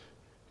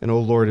And, O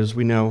Lord, as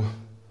we now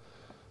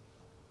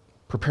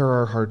prepare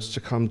our hearts to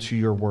come to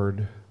your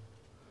word,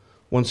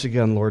 once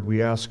again, Lord,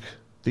 we ask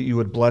that you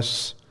would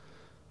bless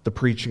the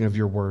preaching of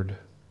your word.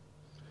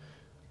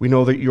 We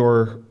know that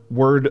your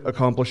word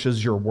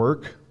accomplishes your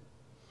work,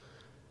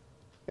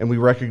 and we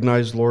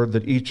recognize, Lord,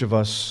 that each of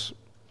us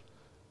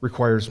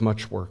requires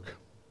much work.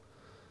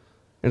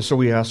 And so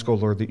we ask, O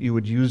Lord, that you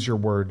would use your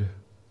word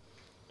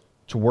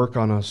to work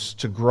on us,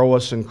 to grow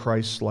us in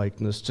Christ's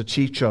likeness, to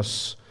teach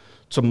us,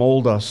 to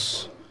mold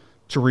us,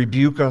 to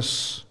rebuke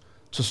us,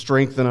 to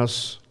strengthen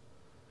us.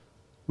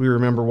 We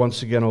remember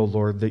once again, O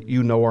Lord, that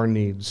you know our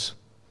needs.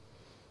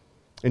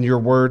 And your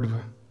word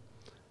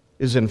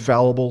is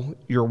infallible,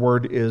 your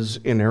word is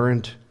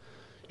inerrant,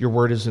 your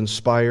word is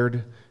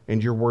inspired,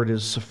 and your word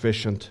is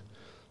sufficient.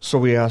 So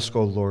we ask,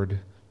 O Lord,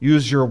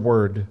 use your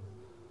word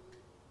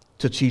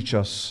to teach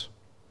us,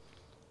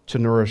 to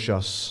nourish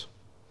us,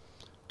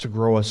 to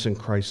grow us in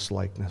Christ's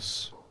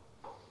likeness.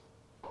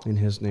 In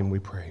his name we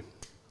pray.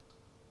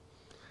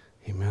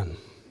 Amen.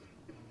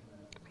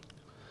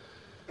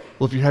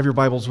 Well, if you have your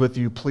Bibles with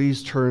you,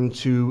 please turn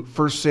to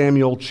 1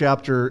 Samuel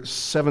chapter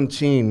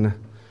 17.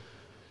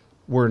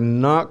 We're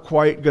not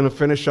quite going to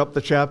finish up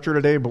the chapter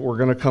today, but we're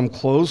going to come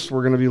close.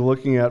 We're going to be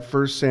looking at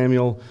 1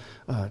 Samuel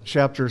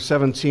chapter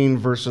 17,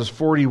 verses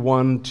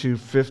 41 to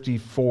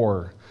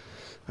 54.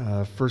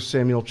 1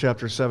 Samuel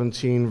chapter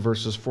 17,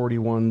 verses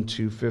 41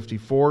 to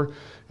 54,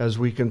 as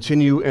we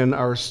continue in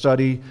our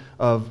study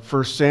of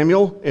 1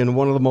 Samuel in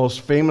one of the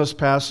most famous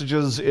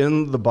passages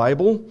in the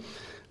Bible.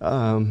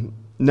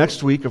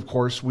 Next week, of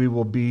course, we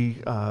will be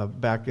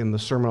back in the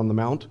Sermon on the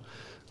Mount.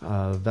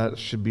 That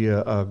should be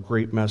a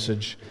great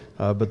message.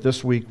 But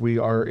this week we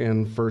are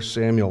in 1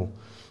 Samuel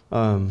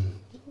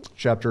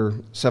chapter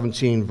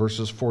 17,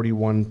 verses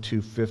 41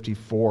 to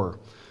 54.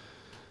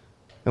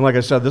 And like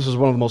I said, this is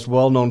one of the most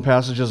well-known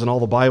passages in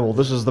all the Bible.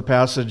 This is the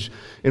passage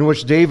in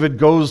which David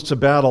goes to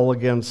battle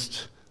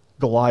against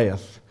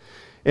Goliath.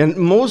 And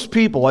most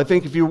people, I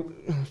think if you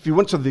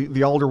went to the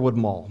Alderwood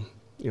Mall,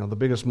 the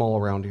biggest mall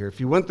around here, if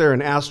you went there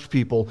and asked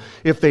people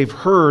if they've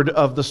heard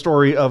of the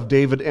story of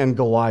David and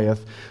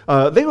Goliath,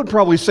 they would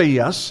probably say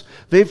yes.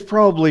 They've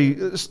probably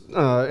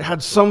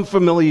had some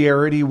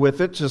familiarity with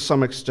it to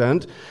some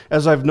extent.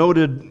 As I've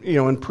noted,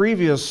 in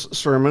previous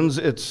sermons,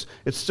 it's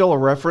still a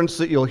reference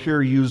that you'll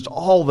hear used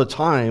all the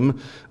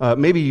time,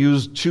 maybe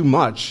used too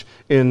much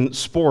in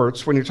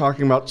sports when you're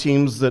talking about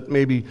teams that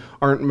maybe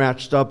aren't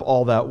matched up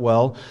all that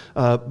well.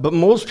 But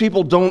most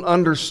people don't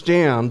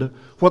understand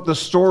what the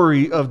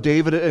story of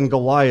David and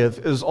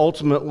Goliath is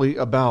ultimately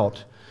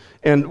about.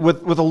 And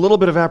with a little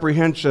bit of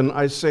apprehension,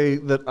 I say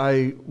that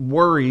I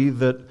worry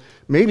that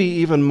maybe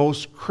even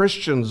most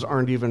Christians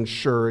aren't even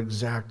sure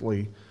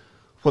exactly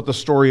what the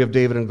story of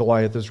David and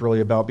Goliath is really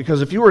about.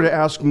 Because if you were to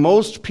ask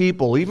most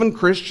people, even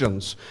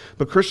Christians,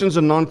 but Christians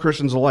and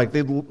non-Christians alike,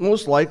 they'd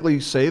most likely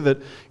say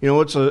that,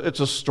 it's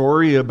a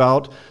story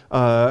about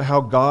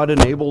how God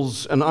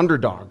enables an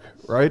underdog,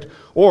 right?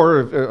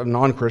 Or a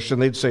non-Christian,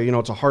 they'd say,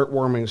 it's a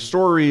heartwarming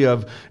story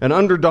of an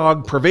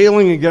underdog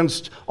prevailing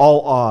against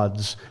all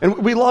odds. And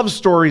we love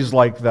stories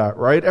like that,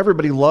 right?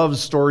 Everybody loves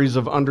stories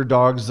of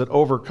underdogs that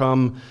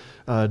overcome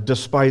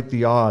despite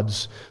the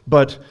odds.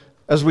 But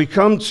as we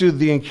come to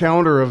the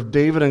encounter of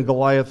David and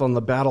Goliath on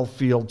the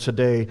battlefield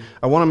today,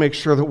 I want to make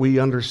sure that we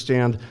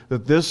understand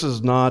that this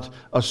is not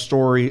a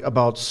story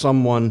about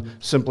someone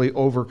simply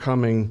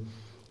overcoming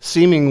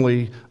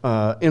seemingly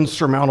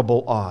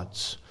insurmountable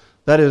odds.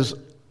 That is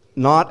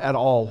not at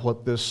all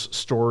what this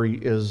story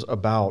is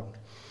about.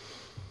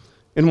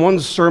 In one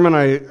sermon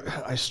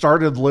I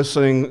started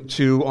listening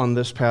to on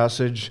this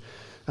passage,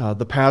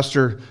 the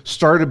pastor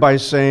started by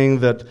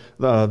saying that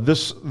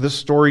this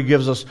story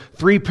gives us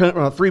three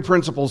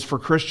principles for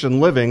Christian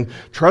living: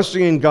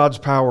 trusting in God's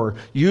power,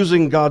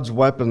 using God's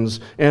weapons,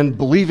 and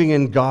believing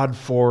in God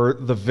for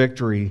the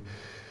victory.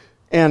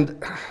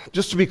 And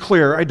just to be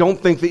clear, I don't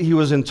think that he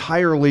was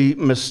entirely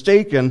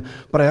mistaken,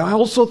 but I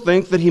also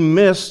think that he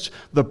missed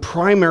the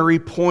primary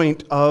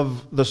point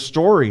of the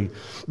story.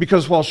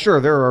 Because while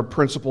sure, there are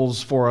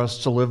principles for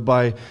us to live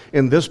by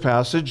in this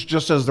passage,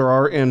 just as there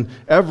are in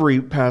every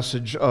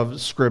passage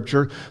of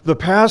Scripture, the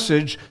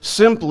passage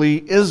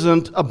simply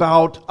isn't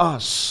about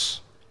us.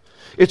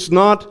 It's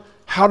not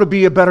how to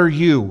be a better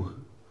you.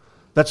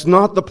 That's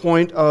not the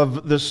point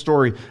of this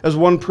story. As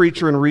one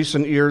preacher in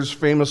recent years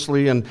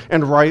famously and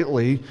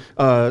rightly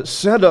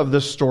said of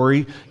this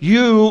story,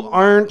 you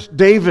aren't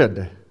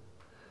David.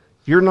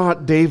 You're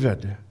not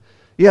David.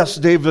 Yes,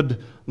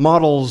 David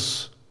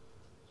models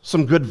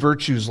some good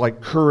virtues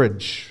like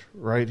courage,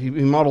 right? He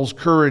models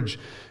courage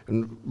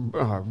and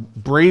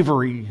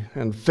bravery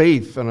and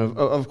faith. And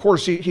of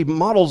course, he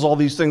models all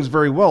these things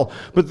very well.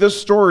 But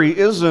this story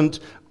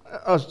isn't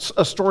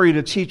a story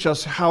to teach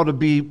us how to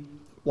be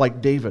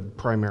like David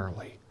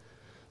primarily.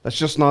 That's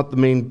just not the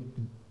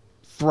main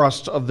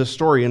thrust of this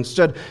story.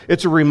 Instead,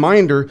 it's a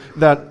reminder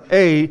that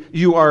A,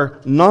 you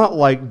are not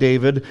like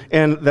David,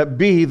 and that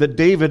B, that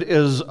David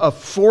is a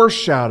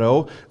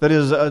foreshadow, that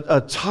is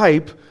a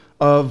type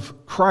of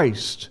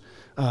Christ.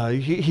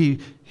 He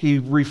he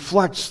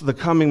reflects the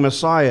coming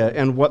Messiah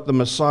and what the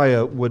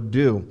Messiah would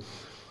do.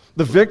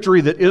 The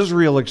victory that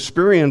Israel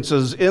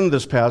experiences in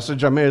this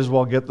passage, I may as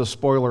well get the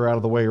spoiler out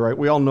of the way, right?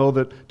 We all know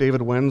that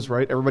David wins,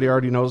 right? Everybody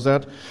already knows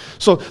that.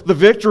 So the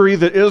victory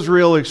that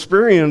Israel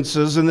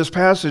experiences in this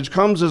passage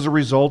comes as a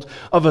result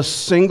of a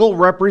single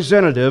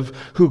representative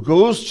who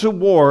goes to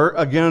war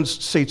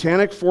against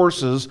satanic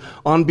forces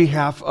on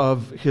behalf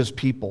of his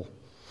people.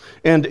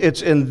 And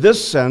it's in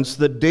this sense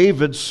that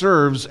David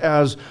serves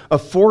as a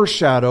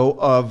foreshadow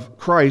of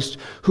Christ,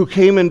 who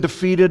came and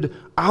defeated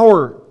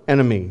our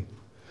enemy.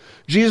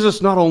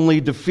 Jesus not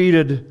only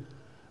defeated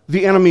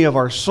the enemy of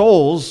our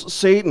souls,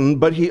 Satan,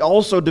 but he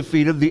also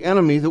defeated the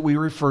enemy that we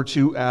refer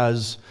to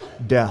as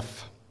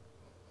death.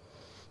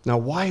 Now,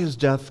 why is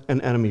death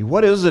an enemy?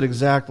 What is it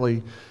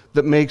exactly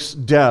that makes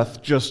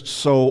death just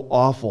so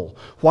awful?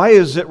 Why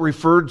is it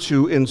referred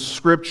to in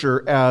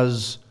Scripture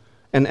as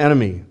an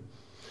enemy?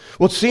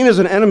 Well, it's seen as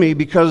an enemy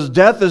because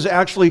death is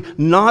actually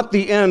not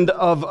the end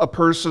of a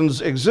person's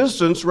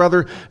existence.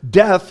 Rather,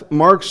 death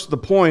marks the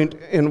point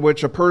in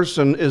which a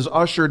person is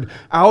ushered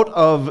out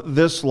of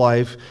this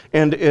life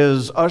and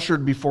is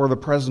ushered before the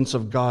presence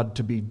of God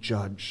to be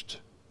judged.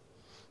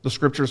 The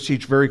Scriptures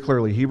teach very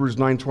clearly, Hebrews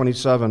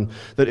 9:27,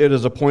 that it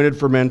is appointed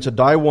for men to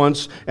die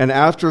once, and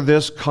after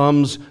this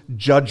comes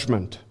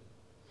judgment.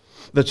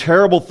 The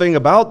terrible thing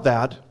about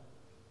that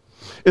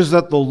is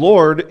that the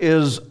Lord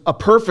is a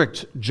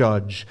perfect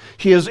judge.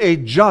 He is a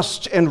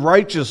just and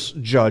righteous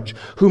judge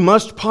who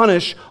must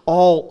punish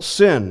all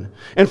sin.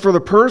 And for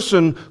the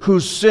person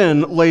whose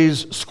sin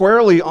lays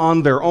squarely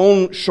on their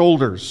own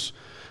shoulders,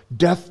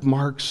 death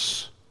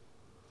marks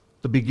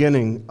the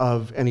beginning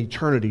of an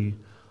eternity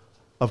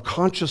of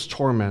conscious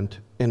torment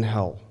in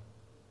hell.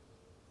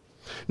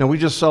 Now, we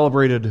just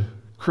celebrated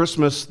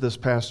Christmas this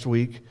past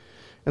week,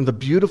 and the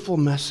beautiful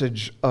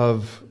message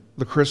of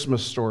the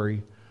Christmas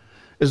story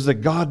is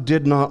that God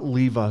did not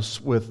leave us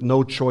with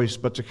no choice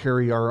but to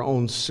carry our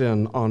own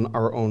sin on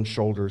our own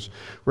shoulders.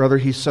 Rather,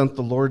 he sent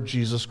the Lord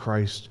Jesus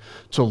Christ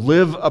to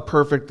live a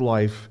perfect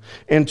life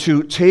and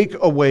to take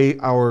away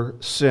our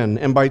sin.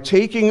 And by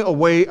taking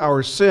away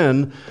our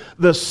sin,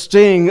 the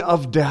sting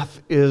of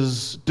death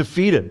is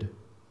defeated.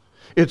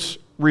 It's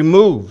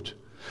removed.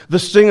 The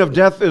sting of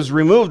death is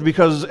removed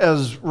because,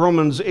 as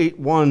Romans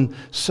 8:1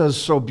 says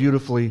so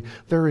beautifully,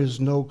 there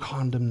is no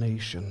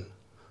condemnation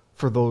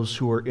for those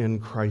who are in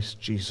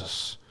Christ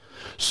Jesus.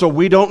 So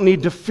we don't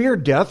need to fear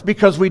death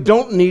because we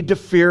don't need to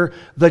fear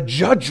the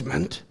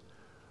judgment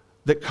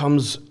that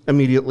comes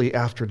immediately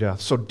after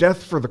death. So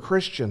death for the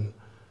Christian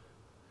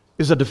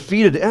is a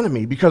defeated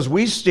enemy because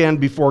we stand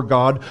before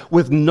God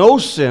with no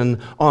sin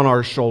on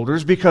our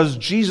shoulders because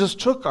Jesus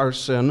took our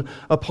sin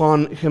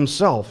upon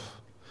himself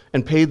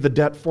and paid the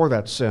debt for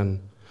that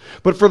sin.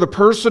 But for the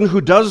person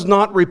who does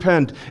not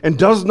repent and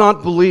does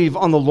not believe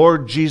on the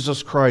Lord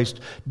Jesus Christ,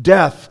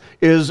 death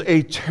is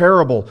a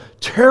terrible,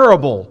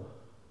 terrible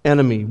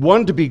enemy,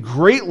 one to be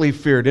greatly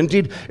feared.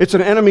 Indeed, it's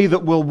an enemy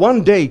that will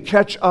one day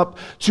catch up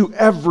to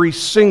every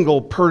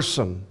single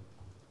person.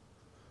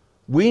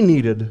 We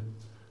needed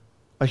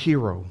a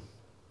hero.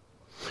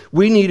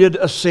 We needed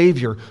a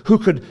Savior who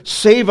could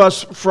save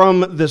us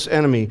from this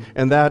enemy,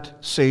 and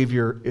that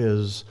Savior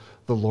is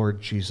the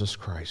Lord Jesus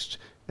Christ,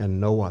 and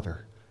no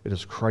other. It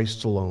is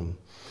Christ alone.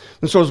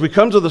 And so as we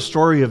come to the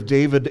story of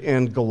David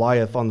and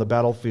Goliath on the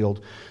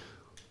battlefield,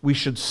 we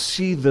should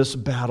see this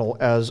battle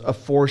as a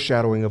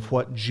foreshadowing of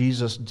what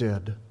Jesus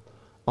did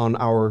on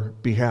our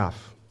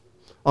behalf,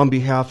 on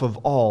behalf of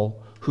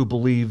all who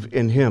believe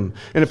in him.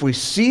 And if we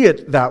see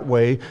it that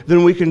way,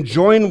 then we can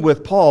join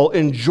with Paul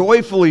in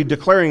joyfully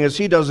declaring, as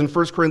he does in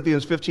 1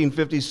 Corinthians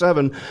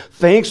 15:57,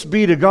 "Thanks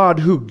be to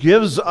God who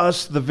gives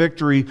us the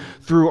victory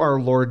through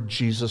our Lord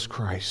Jesus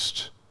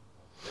Christ."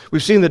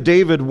 We've seen that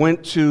David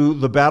went to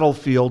the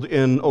battlefield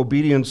in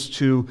obedience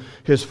to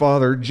his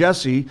father,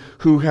 Jesse,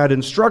 who had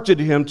instructed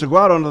him to go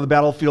out onto the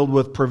battlefield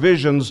with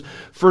provisions,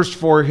 first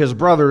for his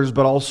brothers,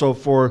 but also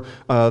for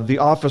the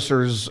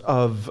officers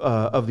of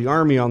the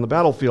army on the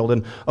battlefield.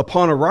 And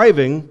upon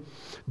arriving,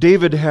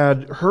 David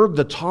had heard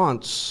the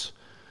taunts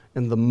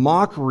and the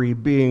mockery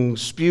being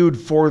spewed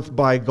forth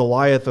by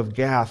Goliath of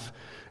Gath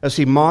as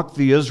he mocked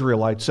the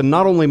Israelites. And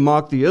not only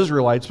mocked the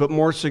Israelites, but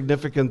more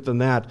significant than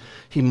that,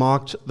 he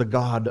mocked the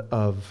God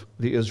of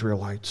the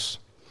Israelites.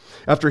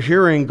 After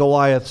hearing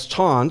Goliath's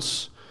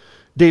taunts,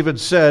 David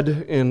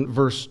said in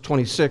verse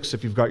 26,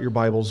 if you've got your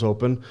Bibles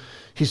open,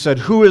 he said,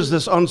 "Who is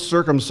this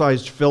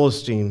uncircumcised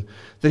Philistine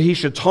that he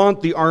should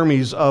taunt the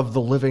armies of the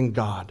living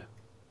God?"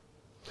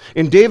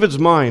 In David's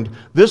mind,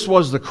 this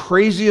was the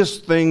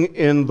craziest thing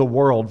in the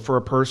world for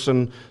a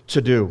person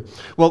to do.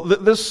 Well,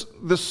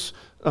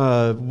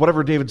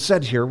 what David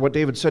said here,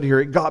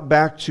 it got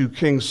back to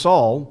King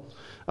Saul.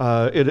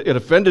 It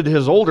offended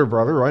his older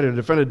brother, right? It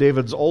offended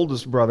David's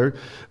oldest brother,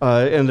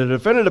 and it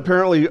offended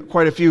apparently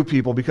quite a few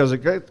people because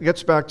it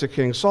gets back to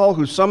King Saul,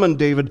 who summoned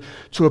David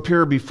to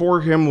appear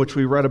before him, which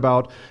we read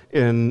about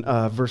in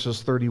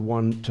verses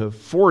 31 to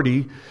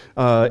 40.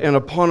 And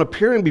upon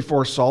appearing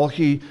before Saul,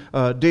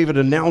 David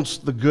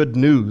announced the good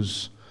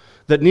news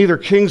that neither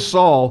King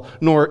Saul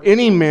nor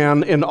any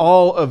man in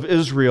all of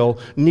Israel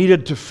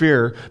needed to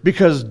fear,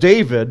 because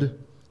David,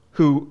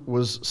 who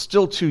was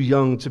still too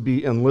young to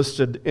be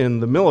enlisted in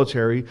the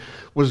military,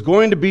 was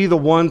going to be the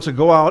one to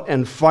go out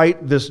and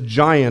fight this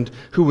giant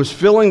who was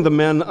filling the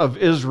men of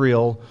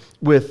Israel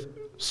with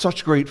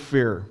such great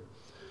fear.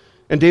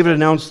 And David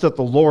announced that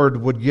the Lord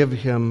would give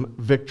him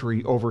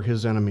victory over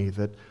his enemy,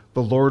 that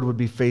the Lord would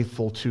be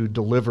faithful to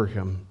deliver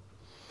him.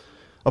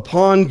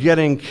 Upon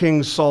getting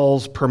King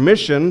Saul's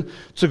permission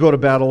to go to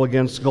battle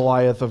against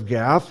Goliath of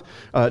Gath,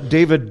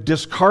 David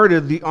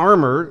discarded the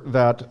armor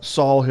that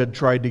Saul had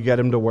tried to get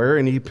him to wear,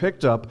 and he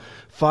picked up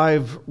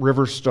 5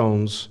 river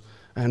stones.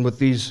 And with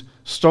these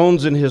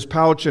stones in his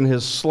pouch and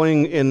his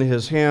sling in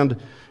his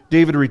hand,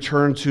 David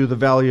returned to the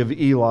valley of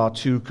Elah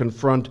to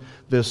confront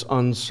this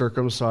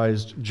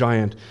uncircumcised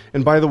giant.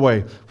 And by the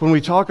way, when we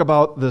talk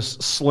about this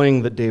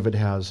sling that David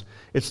has,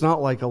 it's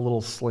not like a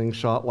little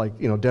slingshot like,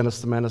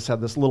 Dennis the Menace had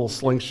this little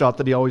slingshot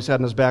that he always had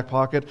in his back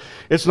pocket.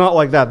 It's not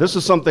like that. This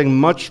is something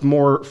much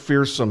more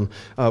fearsome,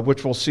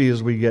 which we'll see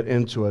as we get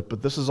into it.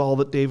 But this is all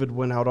that David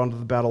went out onto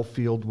the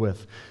battlefield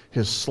with: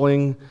 his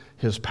sling,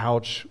 his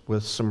pouch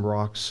with some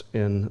rocks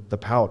in the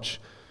pouch.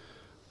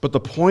 But the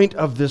point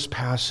of this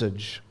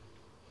passage,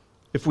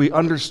 if we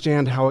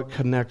understand how it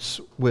connects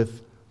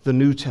with the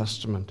New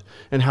Testament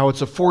and how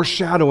it's a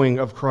foreshadowing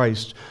of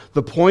Christ,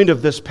 the point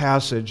of this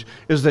passage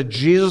is that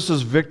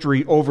Jesus'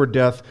 victory over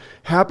death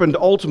happened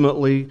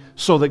ultimately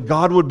so that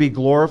God would be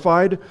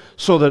glorified,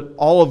 so that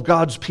all of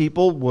God's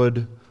people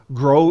would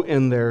grow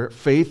in their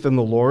faith in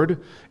the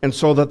Lord, and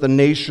so that the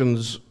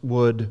nations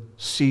would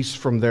cease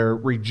from their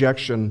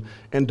rejection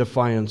and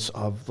defiance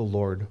of the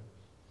Lord.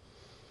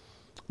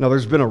 Now,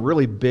 there's been a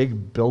really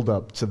big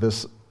buildup to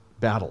this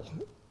battle.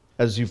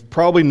 As you've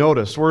probably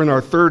noticed, we're in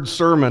our 3rd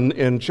sermon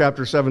in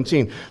chapter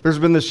 17. There's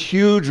been this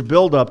huge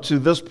buildup to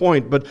this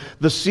point, but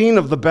the scene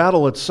of the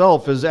battle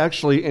itself is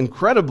actually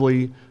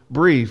incredibly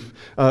brief.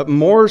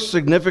 More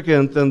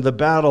significant than the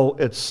battle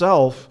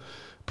itself,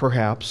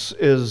 perhaps,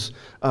 is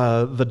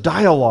the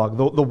dialogue,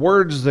 the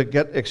words that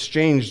get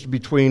exchanged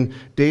between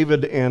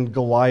David and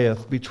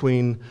Goliath,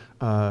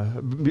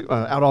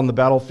 out on the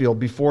battlefield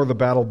before the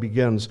battle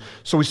begins.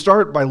 So we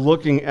start by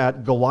looking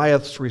at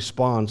Goliath's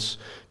response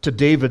to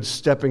David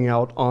stepping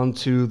out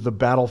onto the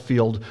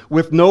battlefield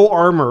with no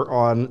armor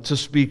on to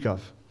speak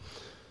of.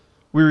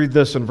 We read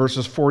this in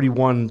verses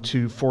 41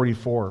 to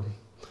 44.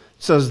 It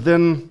says,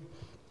 "Then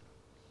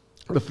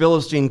the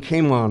Philistine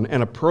came on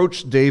and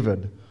approached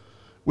David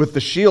with the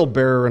shield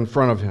bearer in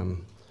front of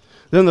him.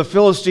 Then the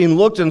Philistine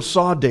looked and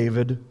saw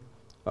David.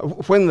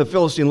 When the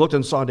Philistine looked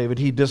and saw David,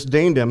 he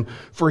disdained him,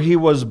 for he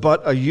was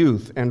but a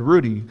youth and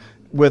ruddy,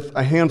 with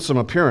a handsome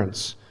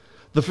appearance.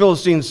 The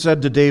Philistine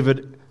said to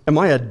David, 'Am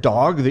I a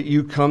dog that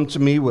you come to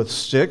me with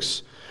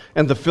sticks?'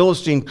 And the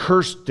Philistine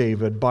cursed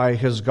David by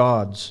his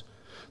gods.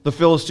 The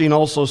Philistine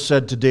also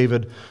said to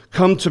David,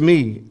 'Come to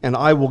me, and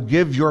I will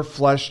give your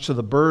flesh to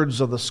the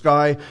birds of the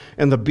sky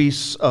and the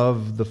beasts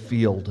of the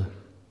field.'"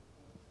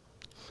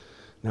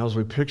 Now, as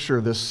we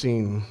picture this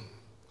scene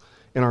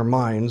in our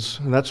minds,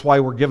 and that's why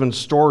we're given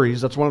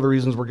stories. That's one of the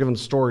reasons we're given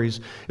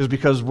stories, is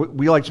because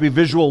we like to be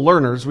visual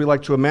learners. We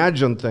like to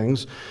imagine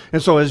things.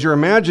 And so as you're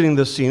imagining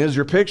this scene, as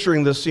you're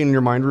picturing this scene in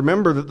your mind,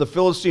 remember that the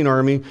Philistine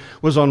army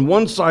was on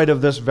one side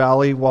of this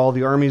valley while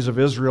the armies of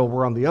Israel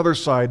were on the other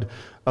side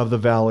of the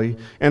valley.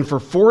 And for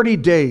 40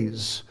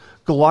 days,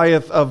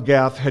 Goliath of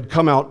Gath had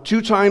come out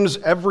 2 times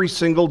every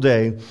single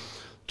day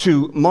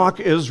to mock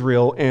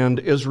Israel and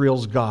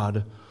Israel's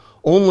God,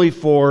 only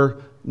for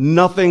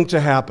nothing to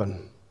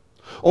happen.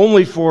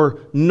 Only for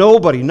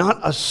nobody, not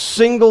a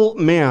single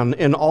man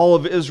in all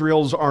of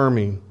Israel's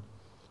army,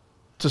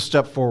 to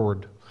step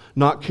forward.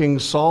 Not King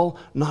Saul,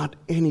 not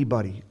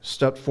anybody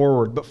stepped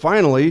forward. But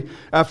finally,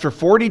 after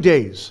 40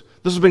 days,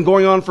 this has been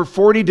going on for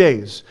 40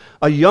 days,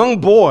 a young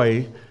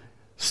boy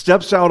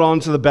steps out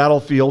onto the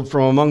battlefield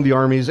from among the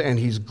armies, and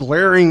he's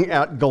glaring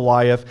at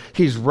Goliath.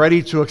 He's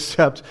ready to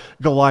accept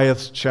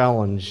Goliath's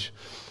challenge.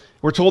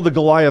 We're told that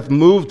Goliath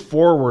moved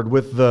forward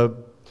with the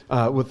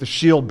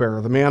shield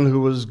bearer, the man who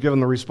was given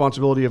the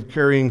responsibility of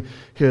carrying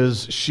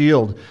his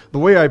shield. The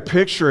way I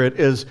picture it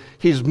is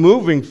he's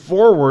moving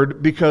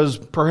forward because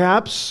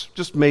perhaps,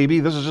 just maybe,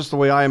 this is just the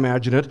way I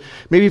imagine it,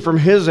 maybe from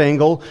his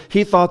angle,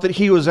 he thought that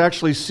he was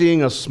actually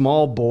seeing a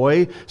small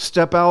boy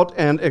step out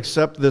and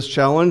accept this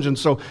challenge. And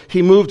so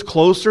he moved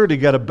closer to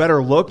get a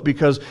better look,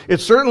 because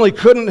it certainly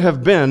couldn't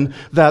have been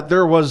that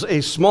there was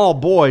a small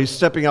boy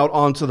stepping out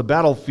onto the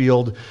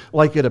battlefield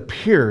like it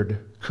appeared,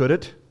 could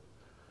it?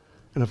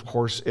 And of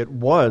course it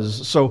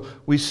was. So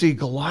we see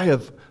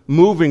Goliath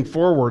moving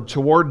forward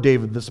toward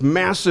David, this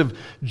massive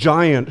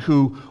giant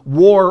who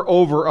wore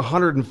over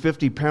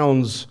 150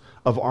 pounds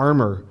of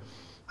armor.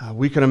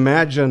 We can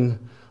imagine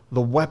the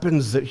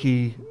weapons that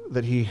he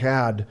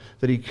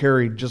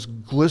carried, just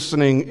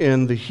glistening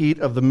in the heat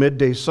of the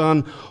midday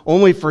sun,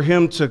 only for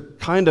him to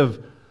kind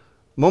of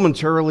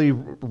momentarily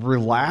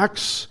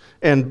relax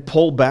and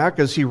pull back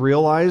as he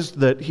realized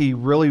that he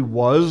really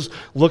was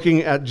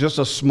looking at just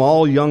a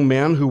small young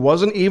man who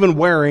wasn't even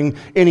wearing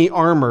any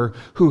armor,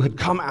 who had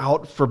come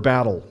out for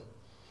battle.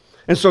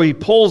 And so he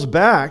pulls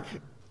back,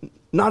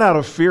 not out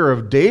of fear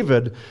of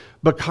David,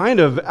 but kind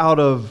of out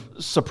of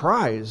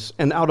surprise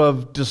and out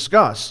of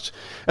disgust,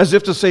 as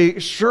if to say,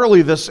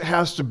 surely this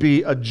has to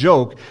be a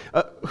joke.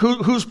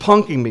 Who's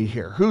punking me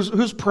here?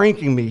 Who's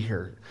pranking me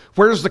here?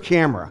 Where's the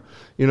camera?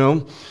 You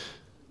know?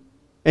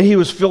 And he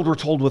was filled, we're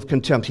told, with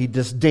contempt. He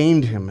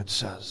disdained him, it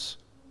says.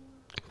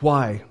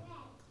 Why?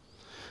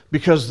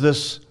 Because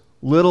this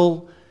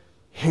little,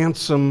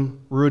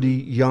 handsome, ruddy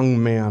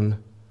young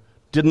man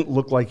didn't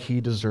look like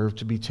he deserved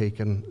to be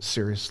taken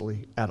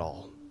seriously at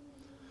all.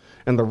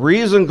 And the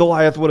reason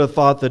Goliath would have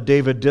thought that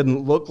David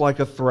didn't look like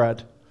a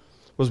threat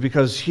was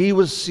because he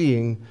was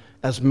seeing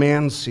as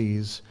man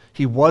sees.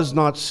 He was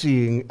not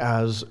seeing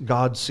as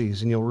God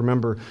sees. And you'll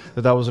remember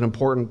that that was an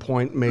important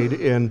point made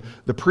in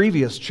the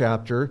previous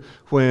chapter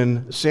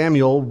when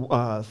Samuel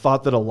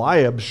thought that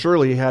Eliab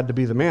surely had to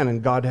be the man,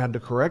 and God had to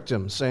correct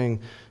him, saying,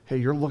 hey,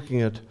 you're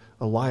looking at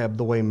Eliab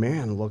the way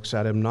man looks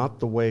at him, not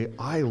the way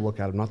I look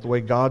at him, not the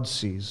way God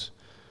sees.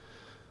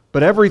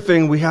 But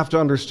everything, we have to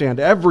understand,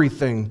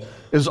 everything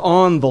is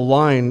on the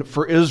line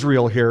for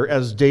Israel here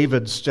as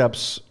David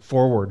steps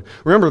forward.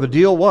 Remember, the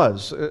deal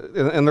was,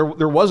 and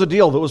there was a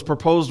deal that was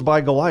proposed by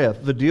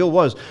Goliath. The deal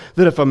was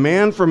that if a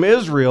man from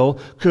Israel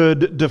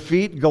could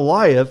defeat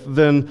Goliath,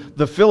 then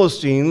the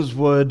Philistines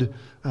would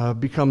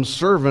become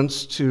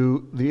servants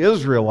to the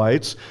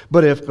Israelites.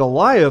 But if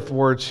Goliath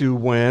were to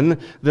win,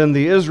 then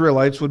the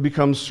Israelites would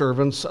become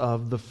servants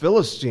of the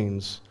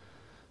Philistines.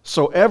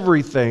 So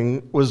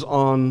everything was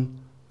on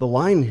the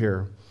line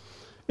here.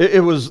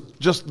 It was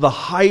just the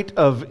height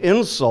of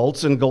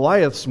insults in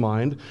Goliath's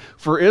mind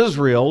for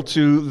Israel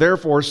to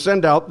therefore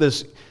send out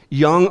this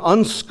young,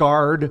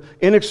 unscarred,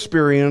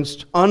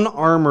 inexperienced,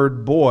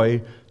 unarmored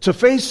boy to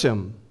face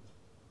him.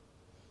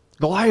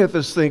 Goliath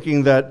is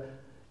thinking that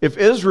if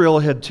Israel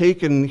had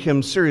taken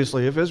him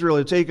seriously, if Israel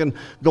had taken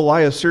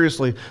Goliath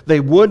seriously, they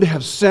would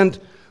have sent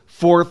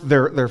forth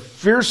their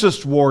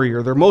fiercest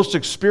warrior, their most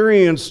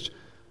experienced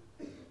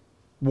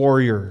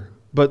warrior.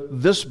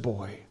 But this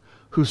boy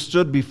who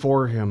stood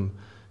before him,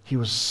 he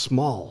was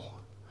small.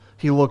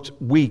 He looked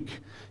weak.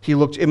 He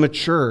looked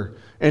immature.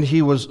 And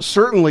he was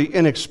certainly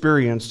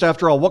inexperienced.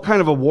 After all, what kind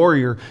of a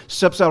warrior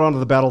steps out onto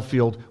the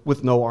battlefield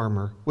with no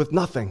armor, with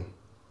nothing?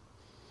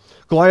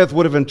 Goliath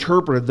would have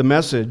interpreted the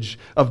message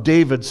of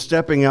David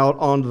stepping out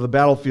onto the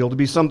battlefield to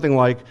be something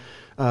like,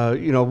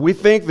 we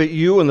think that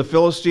you and the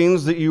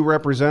Philistines that you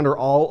represent are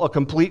all a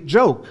complete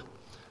joke.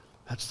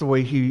 That's the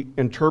way he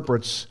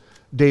interprets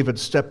David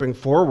stepping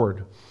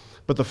forward.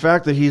 But the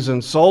fact that he's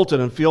insulted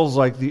and feels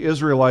like the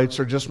Israelites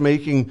are just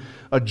making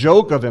a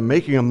joke of him,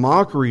 making a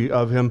mockery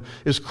of him,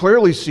 is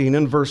clearly seen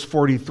in verse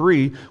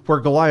 43, where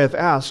Goliath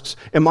asks,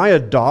 am I a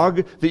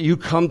dog that you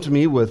come to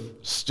me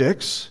with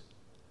sticks?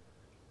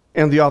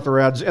 And the author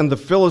adds, and the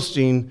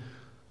Philistine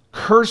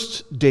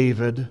cursed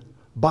David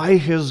by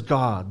his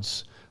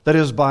gods, that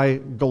is, by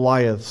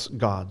Goliath's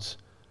gods.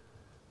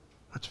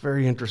 That's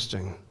very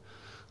interesting.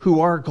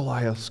 Who are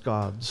Goliath's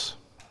gods?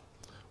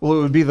 Well,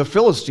 it would be the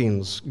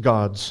Philistines'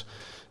 gods.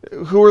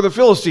 Who are the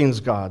Philistines'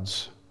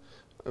 gods?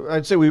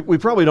 I'd say we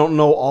probably don't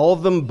know all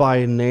of them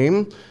by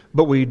name,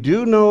 but we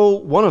do know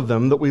one of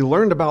them that we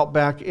learned about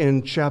back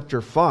in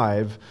chapter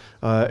 5,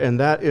 and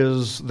that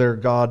is their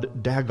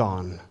god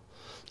Dagon.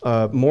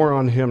 More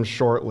on him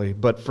shortly.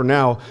 But for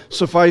now,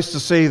 suffice to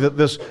say that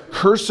this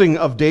cursing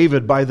of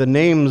David by the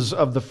names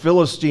of the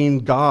Philistine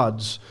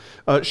gods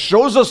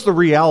shows us the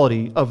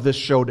reality of this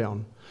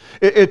showdown.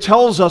 It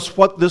tells us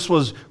what this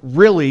was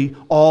really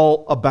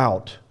all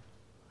about.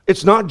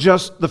 It's not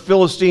just the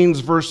Philistines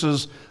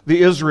versus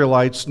the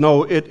Israelites.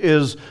 No, it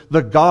is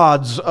the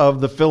gods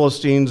of the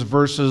Philistines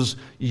versus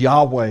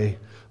Yahweh,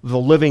 the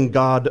living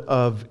God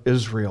of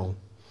Israel.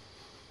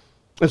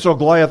 And so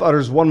Goliath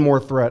utters one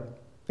more threat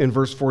in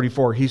verse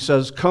 44. He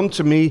says, come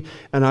to me,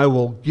 and I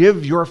will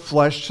give your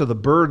flesh to the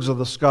birds of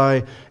the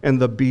sky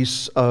and the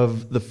beasts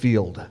of the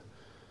field.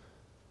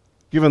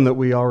 Given that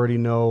we already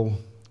know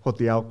what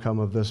the outcome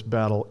of this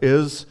battle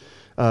is,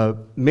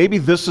 maybe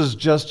this is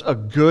just a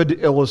good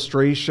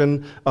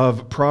illustration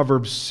of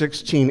Proverbs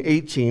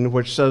 16:18,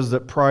 which says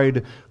that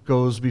pride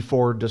goes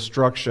before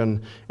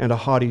destruction and a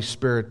haughty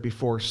spirit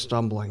before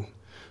stumbling.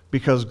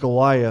 Because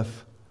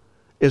Goliath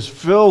is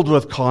filled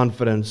with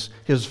confidence,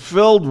 is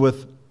filled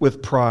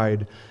with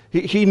pride.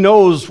 He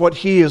knows what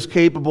he is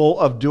capable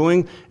of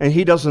doing, and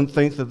he doesn't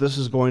think that this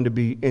is going to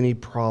be any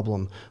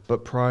problem.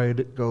 But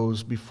pride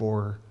goes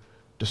before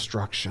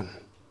destruction.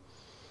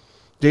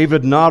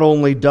 David not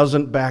only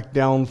doesn't back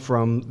down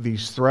from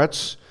these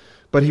threats,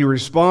 but he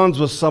responds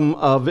with some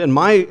of, in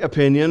my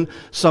opinion,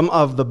 some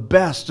of the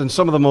best and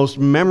some of the most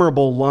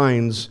memorable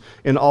lines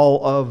in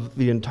all of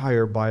the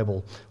entire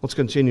Bible. Let's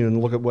continue and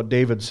look at what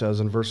David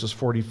says in verses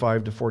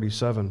 45 to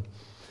 47.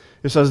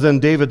 It says, then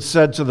David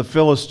said to the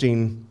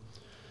Philistine,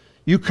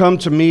 You come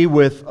to me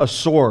with a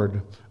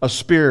sword, a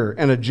spear,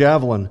 and a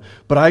javelin,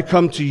 but I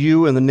come to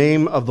you in the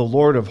name of the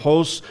Lord of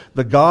hosts,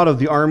 the God of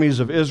the armies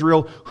of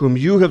Israel, whom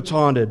you have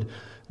taunted.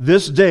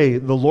 This day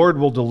the Lord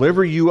will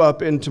deliver you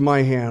up into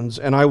my hands,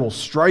 and I will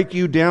strike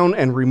you down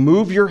and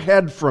remove your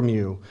head from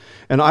you.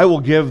 And I will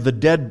give the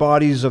dead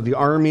bodies of the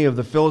army of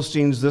the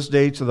Philistines this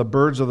day to the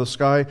birds of the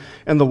sky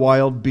and the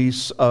wild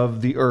beasts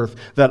of the earth,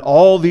 that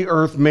all the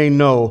earth may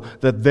know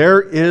that there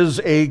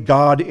is a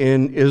God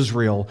in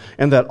Israel,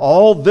 and that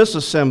all this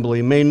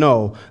assembly may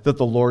know that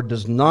the Lord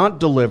does not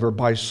deliver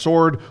by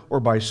sword or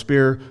by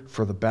spear,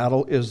 for the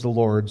battle is the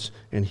Lord's,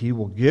 and he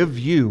will give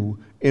you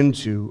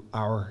into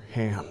our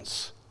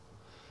hands.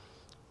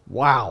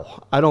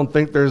 Wow, I don't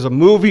think there's a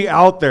movie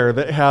out there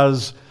that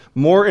has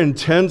more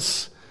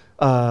intense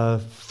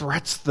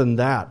threats than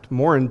that,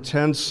 more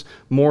intense,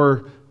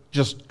 more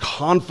just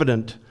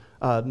confident,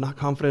 not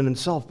confident in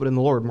self, but in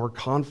the Lord, more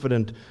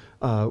confident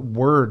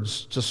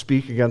words to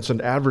speak against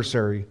an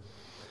adversary.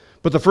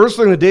 But the first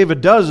thing that David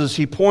does is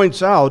he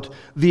points out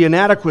the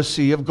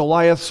inadequacy of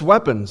Goliath's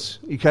weapons.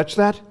 You catch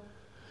that?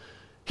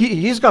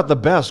 He's got the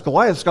best.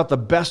 Goliath's got the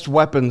best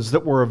weapons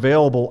that were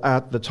available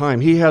at the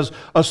time. He has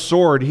a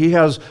sword, he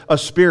has a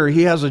spear,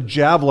 he has a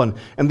javelin,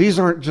 and these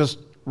aren't just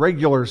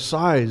regular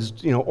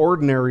sized,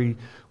 ordinary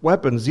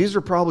weapons. These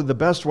are probably the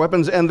best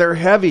weapons, and they're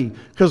heavy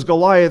because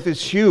Goliath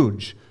is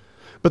huge.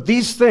 But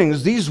these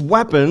things, these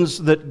weapons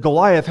that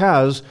Goliath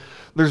has,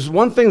 there's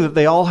one thing that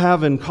they all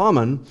have in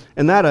common,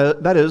 and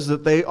that is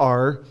that they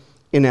are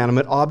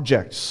inanimate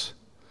objects,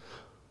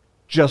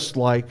 just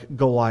like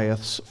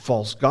Goliath's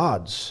false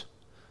gods.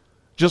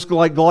 Just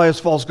like Goliath's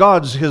false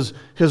gods,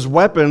 his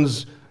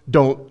weapons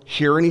don't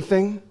hear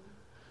anything.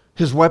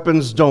 His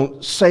weapons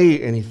don't say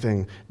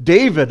anything.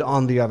 David,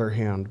 on the other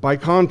hand, by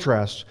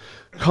contrast,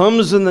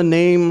 comes in the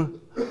name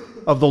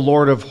of the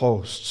Lord of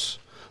hosts,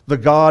 the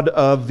God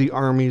of the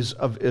armies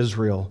of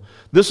Israel.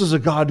 This is a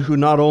God who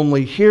not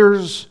only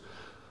hears,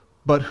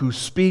 but who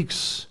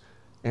speaks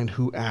and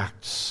who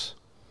acts.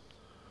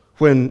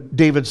 When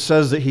David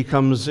says that he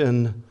comes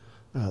in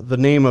the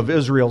name of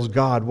Israel's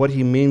God, what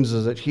he means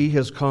is that he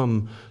has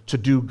come to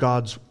do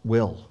God's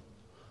will.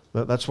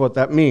 That's what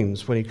that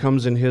means when he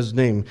comes in his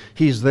name.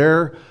 He's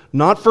there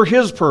not for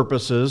his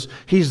purposes.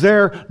 He's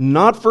there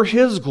not for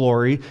his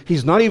glory.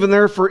 He's not even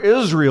there for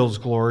Israel's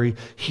glory.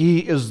 He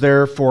is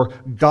there for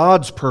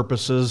God's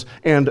purposes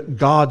and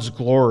God's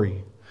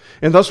glory.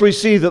 And thus we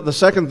see that the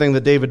second thing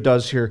that David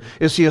does here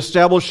is he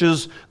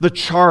establishes the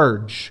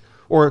charge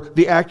or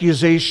the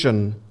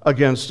accusation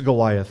against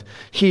Goliath.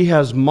 He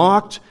has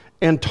mocked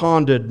and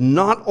taunted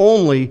not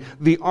only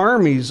the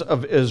armies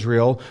of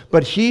Israel,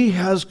 but he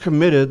has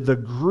committed the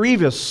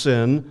grievous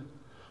sin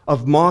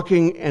of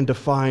mocking and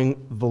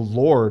defying the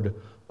Lord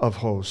of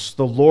hosts,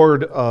 the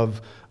Lord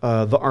of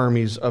the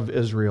armies of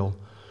Israel.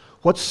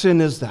 What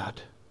sin is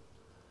that?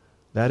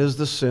 That is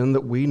the sin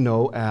that we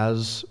know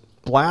as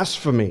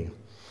blasphemy.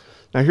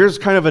 Now here's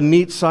kind of a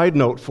neat side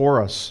note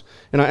for us.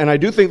 And I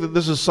do think that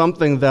this is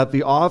something that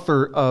the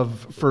author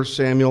of 1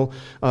 Samuel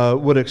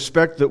would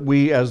expect that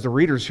we, as the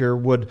readers here,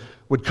 would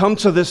come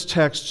to this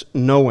text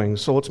knowing.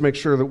 So let's make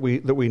sure that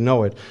we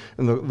know it.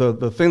 And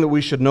the thing that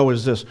we should know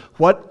is this: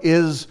 what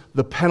is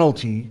the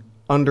penalty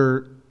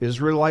under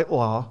Israelite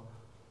law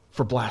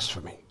for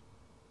blasphemy?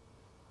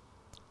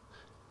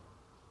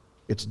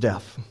 It's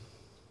death.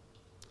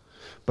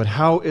 But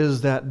how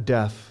is that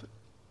death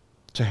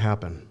to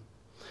happen?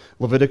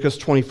 Leviticus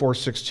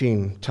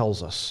 24:16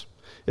 tells us.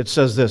 It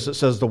says this, it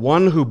says, "The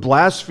one who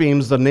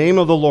blasphemes the name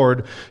of the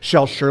Lord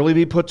shall surely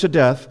be put to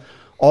death.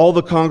 All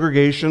the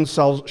congregation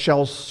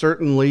shall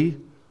certainly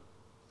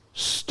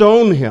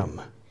stone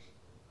him.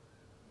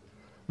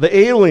 The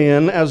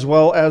alien as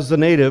well as the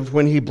native,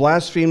 when he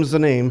blasphemes the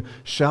name,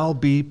 shall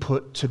be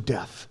put to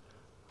death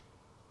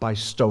by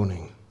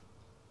stoning."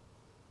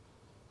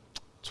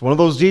 It's one of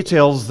those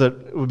details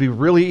that would be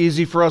really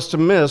easy for us to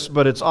miss,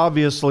 but it's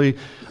obviously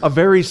a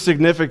very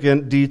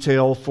significant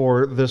detail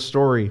for this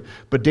story.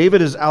 But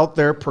David is out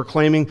there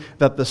proclaiming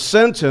that the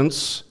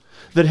sentence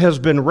that has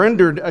been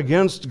rendered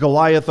against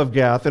Goliath of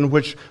Gath, and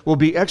which will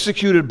be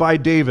executed by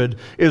David,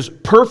 is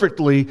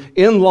perfectly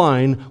in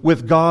line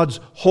with God's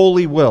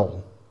holy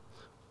will,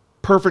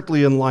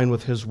 perfectly in line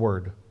with his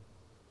word.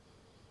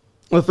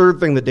 The third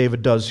thing that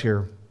David does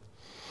here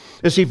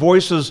is he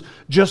voices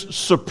just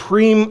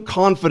supreme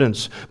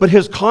confidence. But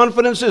his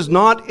confidence is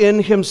not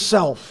in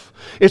himself.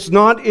 It's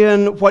not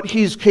in what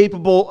he's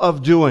capable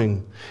of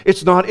doing.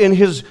 It's not in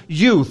his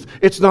youth.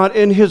 It's not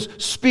in his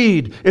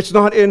speed. It's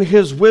not in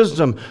his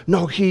wisdom.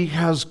 No, he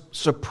has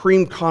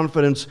supreme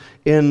confidence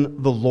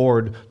in the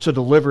Lord to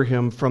deliver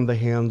him from the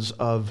hands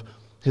of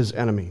his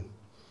enemy.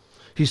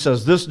 He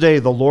says, "This day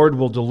the Lord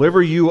will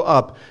deliver you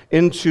up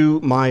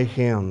into my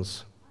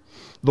hands."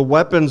 The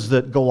weapons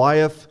that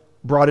Goliath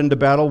brought into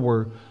battle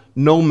were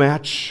no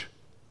match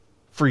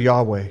for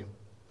Yahweh.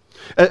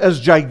 As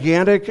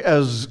gigantic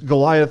as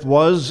Goliath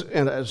was,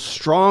 and as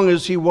strong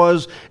as he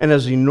was, and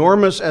as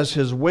enormous as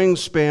his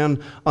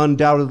wingspan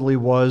undoubtedly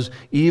was,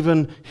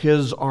 even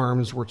his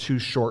arms were too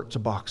short to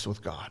box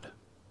with God.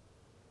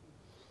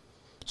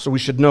 So we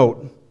should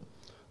note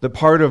that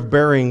part of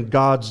bearing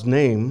God's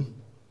name,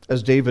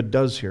 as David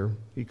does here,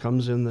 he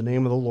comes in the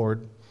name of the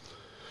Lord,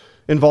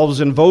 involves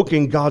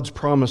invoking God's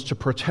promise to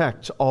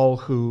protect all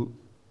who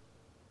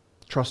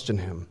trust in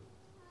him.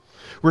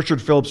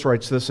 Richard Phillips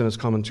writes this in his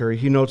commentary.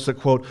 He notes that,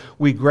 quote,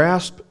 "We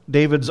grasp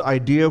David's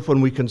idea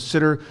when we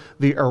consider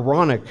the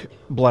Aaronic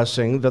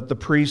blessing that the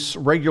priests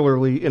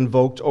regularly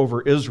invoked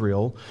over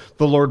Israel.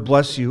 The Lord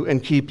bless you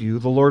and keep you.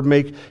 The Lord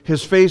make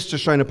his face to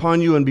shine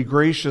upon you and be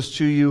gracious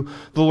to you.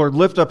 The Lord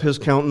lift up his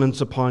countenance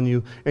upon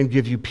you and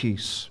give you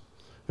peace."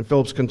 And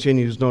Phillips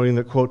continues, noting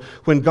that, quote,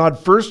 "When God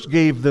first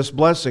gave this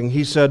blessing,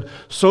 he said,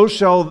 so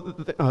shall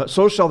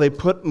they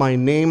put my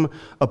name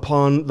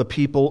upon the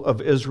people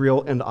of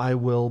Israel, and I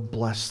will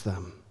bless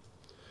them."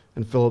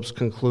 And Phillips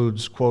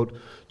concludes, quote,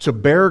 "To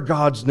bear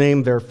God's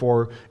name,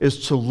 therefore,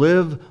 is to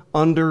live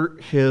under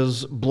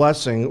his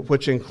blessing,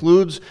 which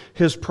includes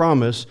his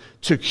promise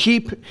to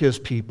keep his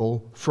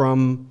people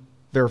from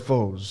their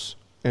foes,"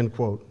 end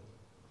quote.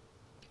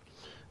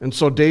 And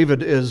so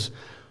David is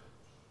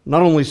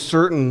not only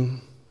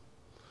certain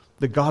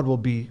that God will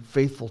be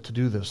faithful to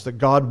do this, that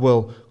God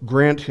will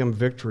grant him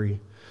victory.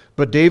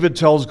 But David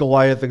tells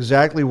Goliath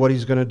exactly what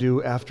he's going to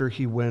do after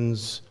he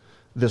wins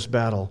this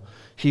battle.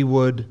 He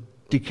would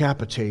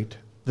decapitate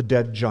the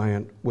dead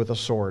giant with a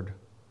sword.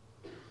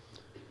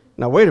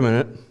 Now, wait a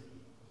minute.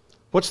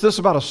 What's this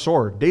about a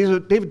sword?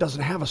 David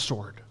doesn't have a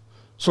sword.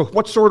 So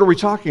what sword are we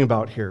talking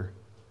about here?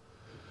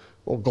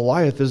 Well,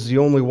 Goliath is the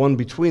only one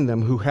between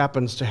them who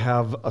happens to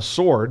have a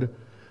sword.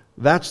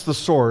 That's the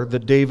sword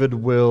that David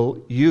will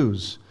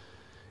use.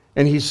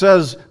 And he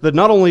says that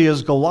not only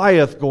is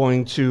Goliath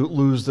going to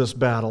lose this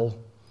battle,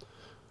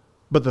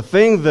 but the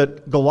thing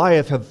that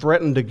Goliath had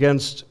threatened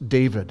against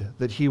David,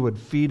 that he would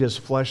feed his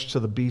flesh to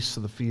the beasts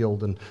of the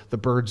field and the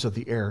birds of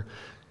the air,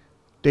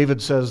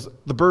 David says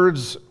the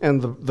birds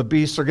and the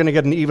beasts are going to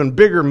get an even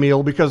bigger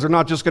meal because they're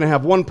not just going to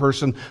have one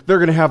person, they're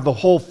going to have the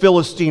whole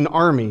Philistine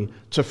army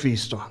to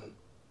feast on.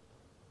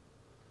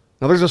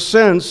 Now there's a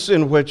sense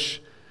in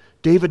which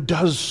David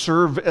does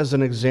serve as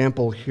an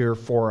example here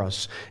for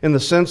us, in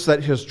the sense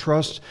that his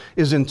trust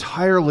is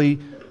entirely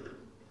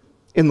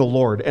in the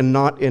Lord and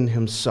not in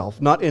himself,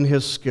 not in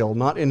his skill,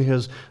 not in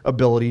his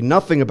ability,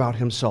 nothing about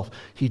himself.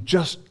 He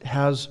just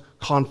has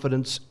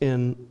confidence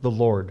in the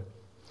Lord.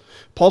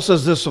 Paul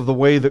says this of the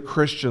way that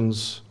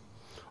Christians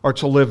are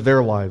to live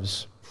their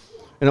lives.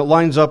 And it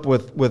lines up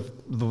with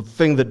the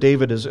thing that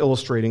David is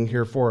illustrating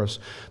here for us.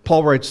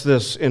 Paul writes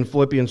this in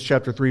Philippians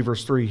chapter 3,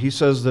 verse 3. He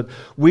says that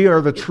we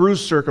are the true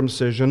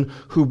circumcision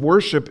who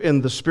worship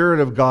in the Spirit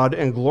of God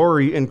and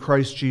glory in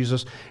Christ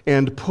Jesus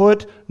and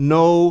put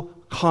no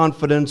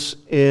confidence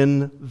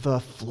in the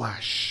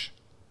flesh.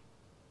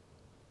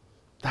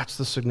 That's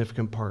the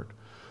significant part,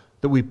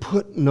 that we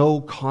put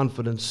no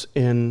confidence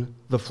in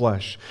the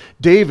flesh.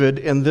 David,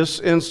 in this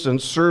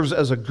instance, serves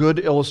as a good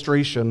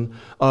illustration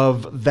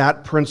of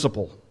that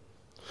principle.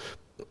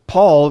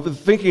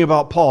 Thinking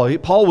about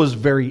Paul was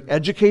very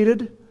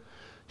educated.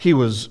 He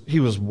was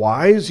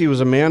wise. He was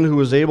a man who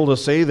was able to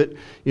say that,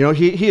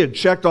 he had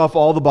checked off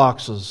all the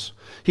boxes.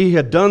 He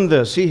had done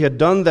this. He had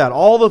done that.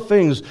 All the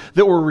things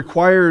that were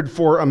required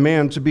for a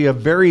man to be a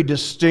very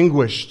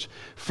distinguished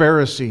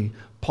Pharisee.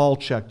 Paul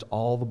checked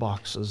all the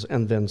boxes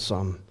and then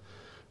some.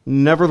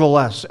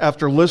 Nevertheless,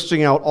 after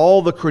listing out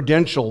all the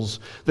credentials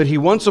that he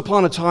once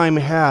upon a time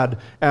had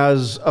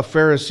as a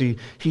Pharisee,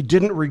 he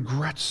didn't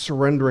regret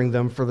surrendering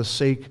them for the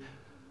sake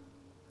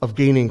of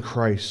gaining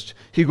Christ.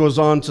 He goes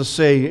on to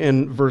say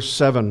in verse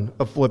 7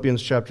 of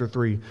Philippians chapter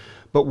 3,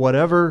 "But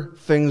whatever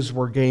things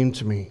were gained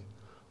to me,"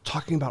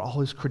 talking about all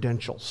his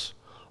credentials,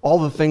 all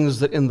the things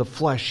that in the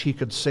flesh he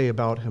could say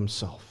about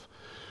himself,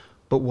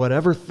 "But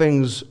whatever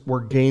things were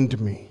gained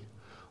to me,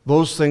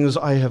 those things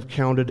I have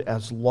counted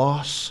as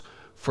loss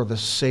for the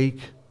sake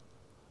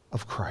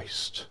of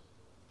Christ."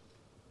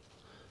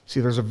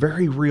 See, there's a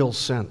very real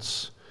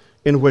sense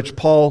in which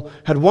Paul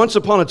had once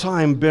upon a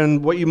time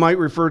been what you might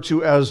refer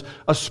to as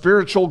a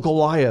spiritual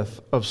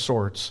Goliath of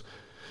sorts.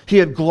 He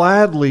had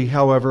gladly,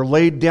 however,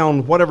 laid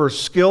down whatever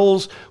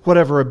skills,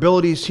 whatever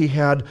abilities he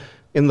had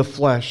in the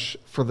flesh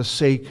for the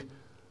sake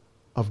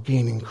of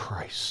gaining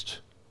Christ.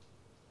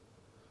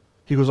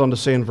 He goes on to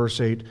say in verse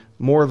 8,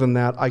 "More than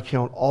that, I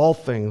count all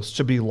things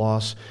to be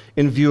loss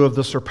in view of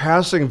the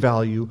surpassing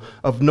value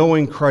of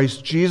knowing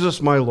Christ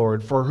Jesus my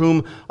Lord, for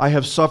whom I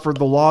have suffered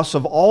the loss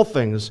of all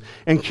things,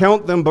 and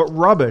count them but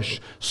rubbish,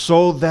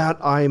 so that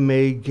I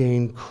may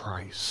gain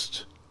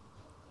Christ."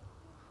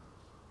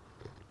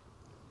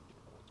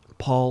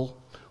 Paul,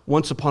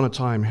 once upon a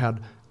time,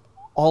 had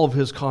all of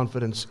his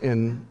confidence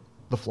in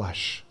the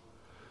flesh.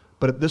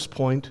 But at this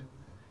point,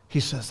 he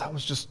says, that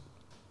was just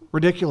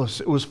ridiculous.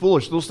 It was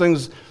foolish. Those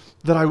things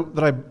that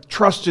I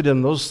trusted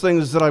in, those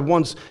things that I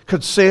once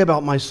could say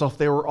about myself,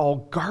 they were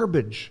all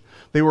garbage.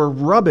 They were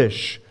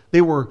rubbish.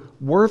 They were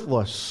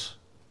worthless.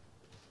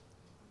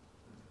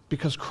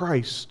 Because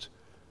Christ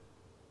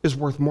is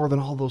worth more than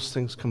all those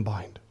things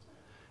combined.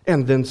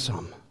 And then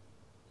some.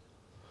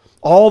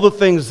 All the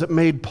things that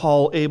made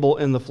Paul able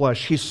in the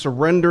flesh, he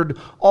surrendered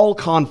all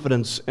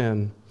confidence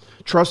in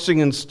trusting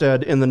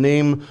instead in the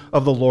name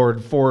of the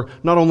Lord for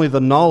not only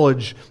the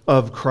knowledge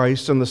of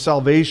Christ and the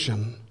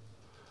salvation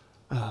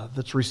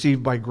that's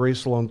received by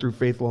grace alone, through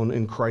faith alone,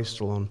 in Christ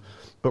alone,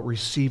 but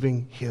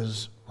receiving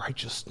His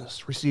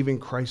righteousness, receiving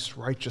Christ's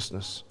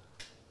righteousness.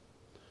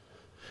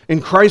 In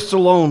Christ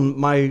alone,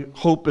 my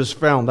hope is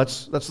found.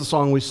 That's the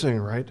song we sing,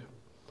 right?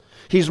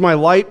 He's my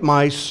light,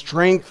 my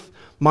strength,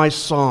 my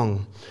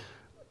song.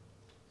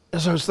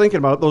 As I was thinking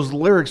about it, those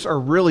lyrics are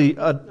really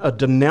a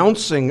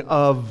denouncing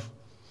of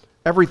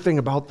everything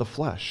about the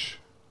flesh.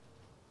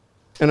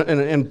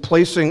 And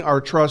placing our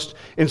trust,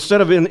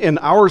 instead of in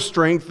our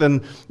strength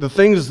and the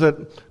things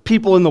that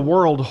people in the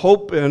world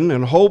hope in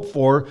and hope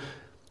for,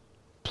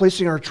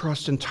 placing our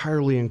trust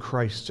entirely in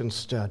Christ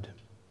instead.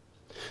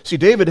 See,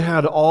 David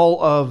had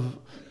all of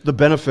the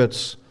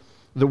benefits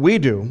that we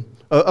do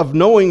of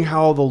knowing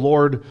how the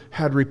Lord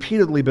had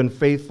repeatedly been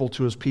faithful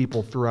to His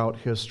people throughout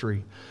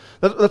history.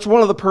 That's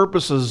one of the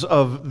purposes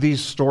of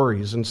these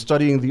stories and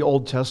studying the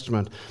Old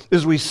Testament,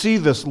 is we see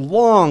this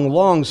long,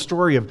 long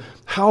story of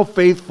how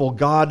faithful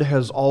God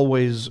has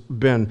always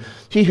been.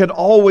 He had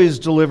always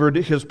delivered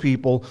His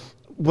people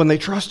when they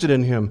trusted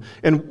in Him.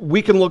 And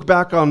we can look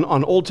back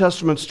on Old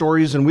Testament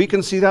stories and we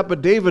can see that,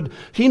 but David,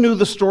 he knew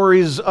the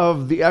stories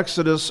of the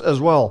Exodus as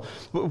well.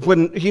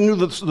 When he knew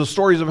the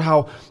stories of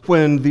how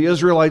when the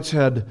Israelites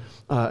had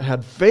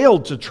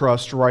failed to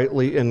trust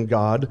rightly in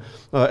God,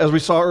 as we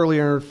saw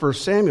earlier in 1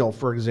 Samuel,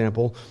 for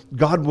example,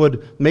 God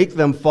would make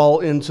them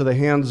fall into the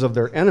hands of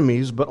their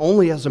enemies, but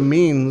only as a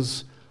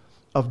means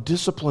of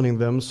disciplining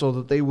them so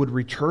that they would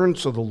return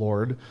to the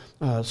Lord,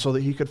 so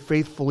that He could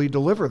faithfully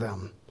deliver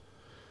them.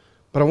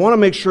 But I want to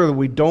make sure that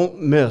we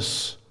don't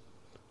miss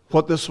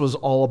what this was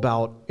all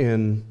about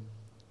in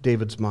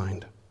David's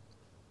mind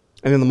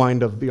and in the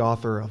mind of the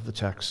author of the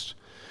text.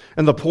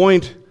 And the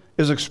point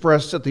is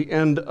expressed at the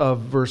end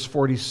of verse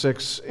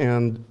 46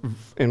 and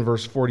in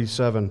verse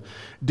 47.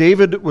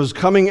 David was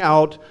coming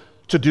out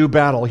to do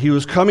battle. He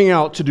was coming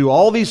out to do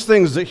all these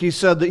things that he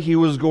said that he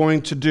was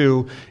going to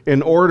do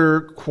in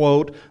order,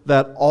 quote,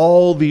 that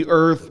all the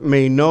earth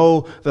may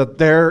know that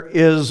there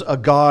is a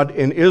God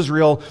in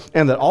Israel,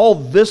 and that all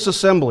this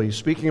assembly,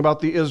 speaking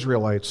about the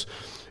Israelites,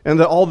 and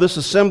that all this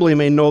assembly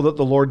may know that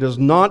the Lord does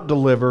not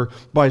deliver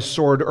by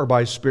sword or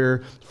by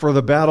spear, for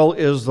the battle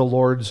is the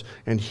Lord's,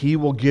 and He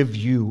will give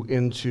you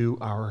into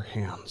our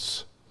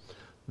hands.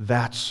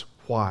 That's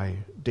why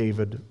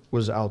David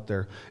was out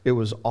there. It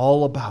was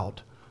all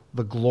about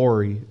the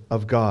glory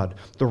of God.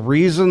 The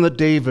reason that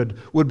David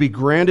would be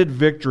granted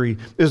victory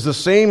is the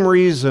same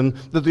reason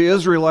that the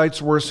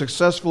Israelites were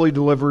successfully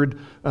delivered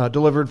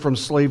from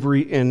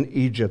slavery in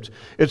Egypt.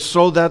 It's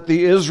so that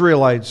the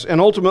Israelites,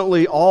 and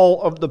ultimately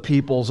all of the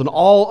peoples and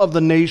all of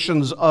the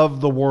nations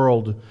of the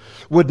world,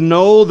 would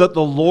know that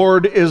the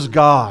Lord is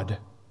God.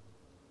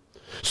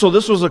 So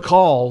this was a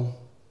call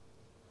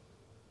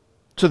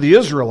to the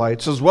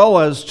Israelites as well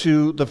as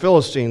to the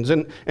Philistines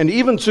and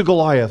even to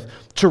Goliath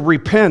to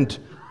repent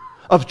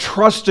of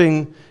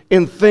trusting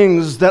in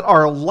things that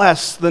are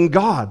less than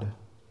God.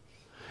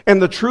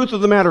 And the truth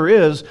of the matter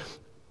is,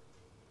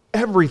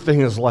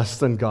 everything is less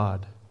than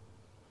God.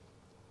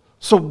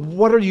 So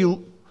what are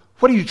you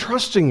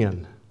trusting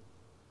in?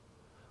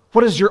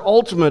 What is your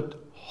ultimate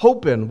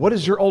hope in? What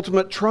is your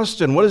ultimate trust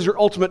in? What is your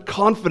ultimate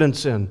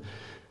confidence in?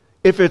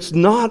 If it's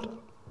not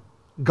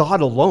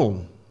God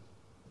alone,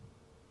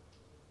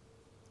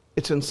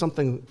 it's in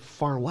something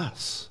far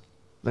less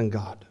than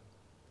God.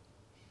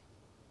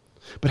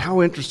 But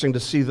how interesting to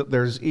see that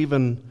there's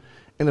even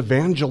an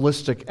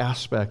evangelistic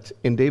aspect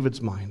in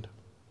David's mind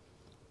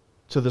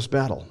to this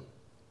battle.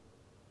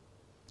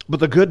 But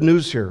the good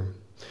news here,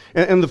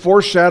 and the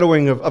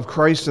foreshadowing of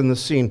Christ in the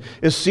scene,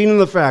 is seen in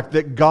the fact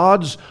that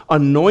God's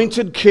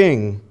anointed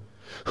king,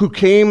 who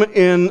came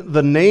in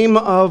the name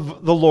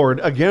of the Lord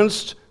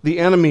against the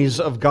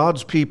enemies of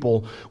God's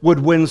people, would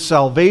win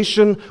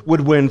salvation, would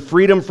win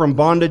freedom from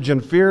bondage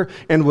and fear,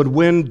 and would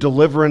win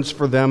deliverance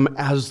for them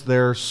as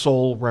their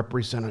sole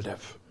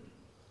representative.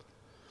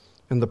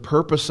 And the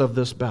purpose of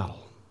this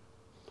battle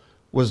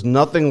was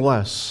nothing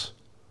less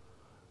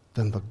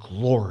than the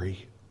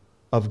glory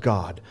of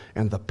God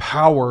and the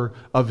power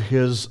of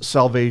His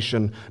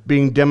salvation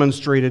being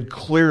demonstrated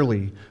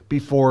clearly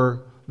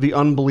before the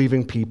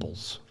unbelieving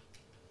peoples.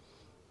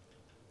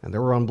 And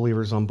there were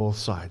unbelievers on both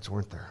sides,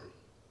 weren't there?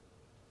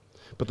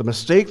 But the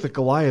mistake that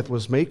Goliath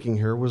was making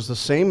here was the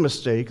same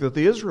mistake that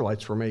the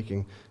Israelites were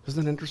making.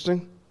 Isn't that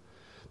interesting?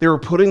 They were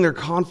putting their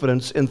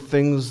confidence in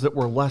things that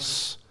were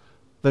less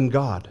than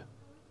God.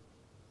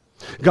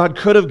 God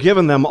could have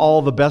given them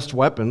all the best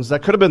weapons.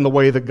 That could have been the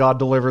way that God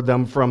delivered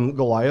them from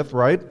Goliath,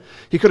 right?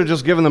 He could have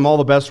just given them all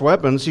the best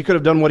weapons. He could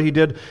have done what He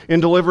did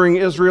in delivering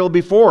Israel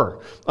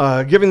before,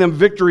 giving them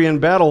victory in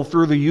battle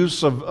through the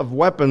use of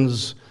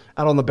weapons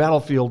out on the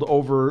battlefield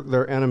over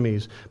their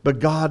enemies. But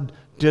God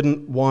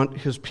didn't want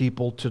His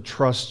people to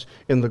trust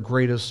in the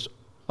greatest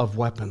of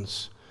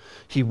weapons.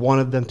 He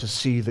wanted them to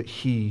see that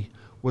He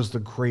was the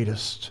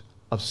greatest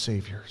of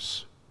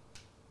Saviors.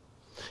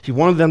 He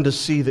wanted them to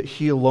see that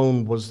He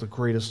alone was the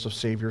greatest of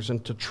Saviors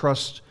and to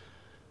trust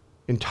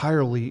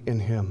entirely in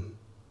Him.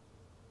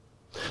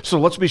 So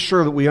let's be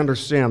sure that we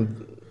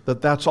understand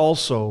that that's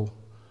also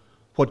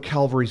what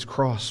Calvary's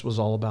cross was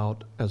all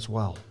about as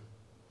well.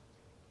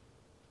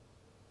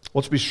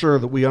 Let's be sure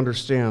that we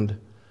understand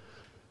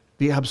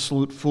the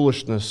absolute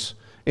foolishness,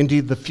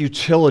 indeed the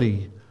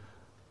futility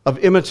of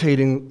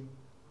imitating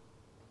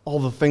all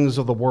the things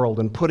of the world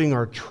and putting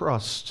our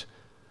trust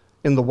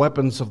in the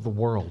weapons of the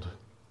world.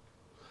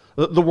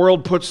 The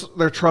world puts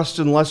their trust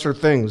in lesser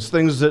things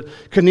that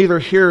can neither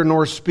hear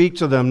nor speak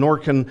to them, nor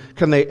can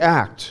they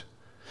act.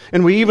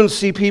 And we even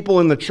see people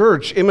in the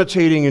church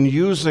imitating and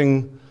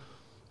using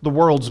the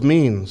world's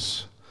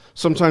means.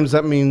 Sometimes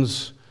that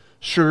means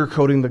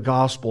sugarcoating the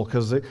gospel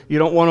because you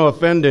don't want to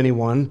offend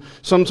anyone.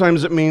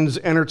 Sometimes it means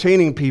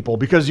entertaining people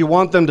because you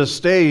want them to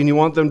stay and you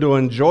want them to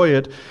enjoy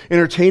it,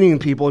 entertaining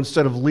people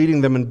instead of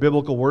leading them in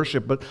biblical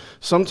worship. But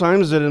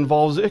sometimes it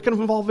can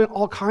involve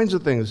all kinds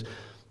of things.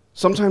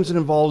 Sometimes it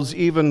involves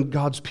even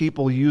God's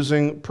people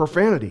using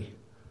profanity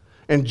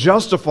and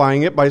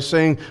justifying it by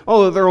saying,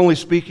 oh, they're only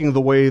speaking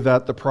the way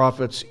that the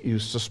prophets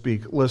used to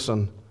speak.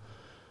 Listen,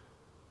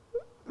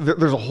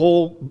 there's a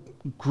whole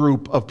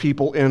group of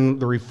people in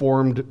the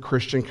Reformed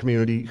Christian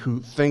community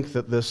who think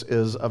that this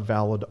is a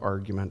valid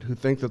argument, who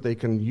think that they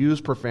can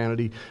use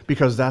profanity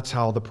because that's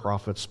how the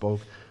prophets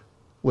spoke.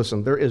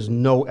 Listen, there is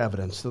no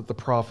evidence that the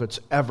prophets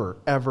ever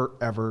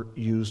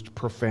used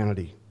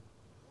profanity.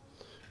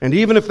 And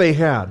even if they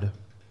had,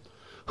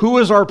 who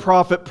is our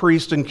prophet,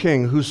 priest, and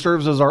king who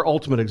serves as our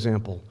ultimate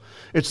example?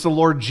 It's the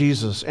Lord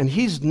Jesus, and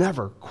He's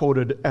never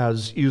quoted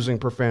as using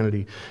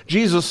profanity.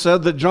 Jesus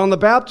said that John the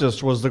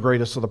Baptist was the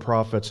greatest of the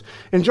prophets,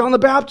 and John the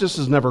Baptist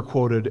is never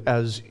quoted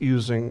as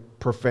using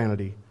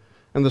profanity.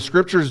 And the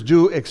Scriptures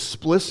do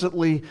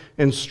explicitly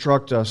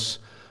instruct us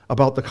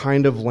about the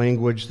kind of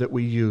language that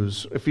we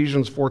use.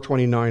 Ephesians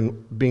 4:29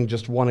 being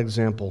just one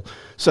example,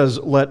 says,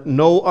 "Let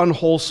no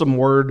unwholesome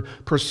word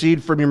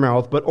proceed from your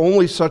mouth, but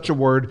only such a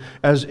word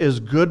as is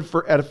good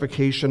for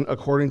edification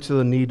according to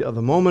the need of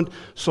the moment,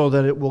 so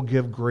that it will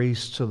give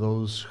grace to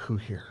those who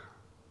hear."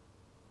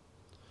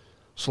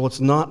 So let's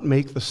not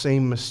make the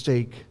same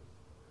mistake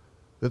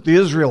that the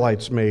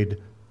Israelites made,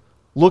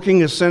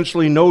 looking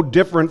essentially no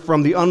different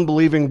from the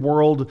unbelieving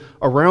world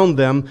around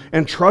them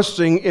and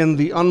trusting in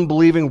the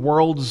unbelieving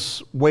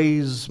world's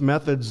ways,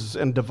 methods,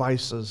 and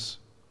devices.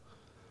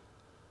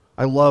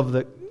 I love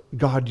that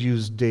God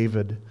used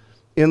David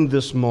in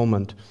this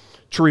moment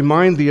to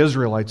remind the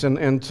Israelites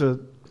and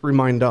to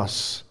remind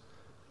us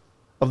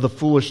of the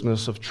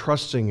foolishness of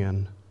trusting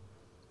in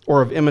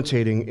or of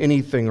imitating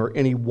anything or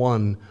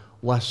anyone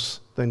less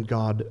than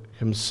God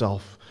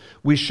Himself.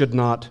 We should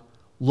not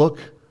look,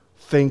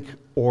 think,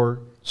 or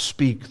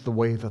speak the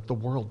way that the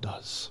world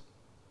does.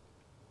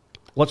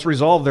 Let's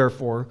resolve,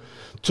 therefore,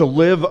 to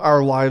live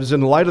our lives in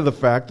light of the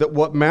fact that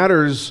what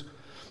matters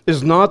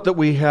is not that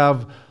we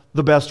have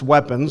the best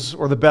weapons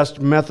or the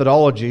best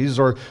methodologies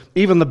or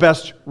even the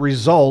best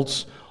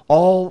results.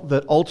 All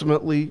that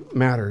ultimately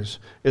matters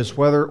is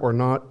whether or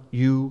not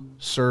you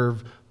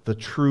serve the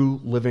true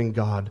living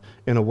God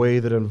in a way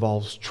that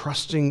involves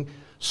trusting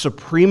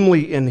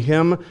supremely in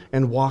Him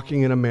and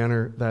walking in a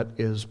manner that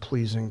is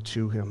pleasing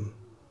to Him.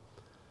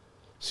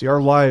 See,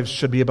 our lives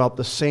should be about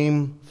the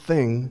same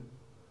thing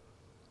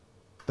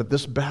that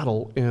this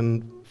battle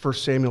in 1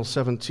 Samuel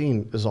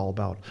 17 is all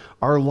about.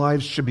 Our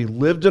lives should be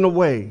lived in a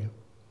way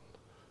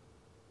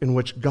in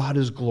which God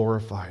is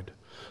glorified,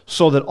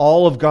 so that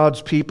all of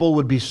God's people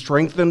would be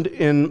strengthened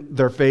in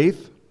their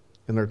faith,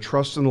 in their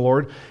trust in the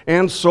Lord,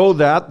 and so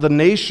that the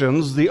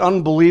nations, the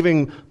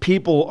unbelieving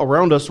people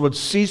around us, would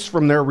cease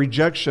from their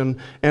rejection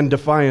and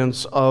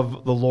defiance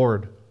of the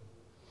Lord.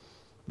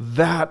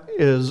 That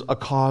is a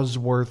cause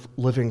worth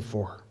living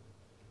for.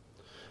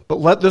 But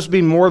let this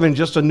be more than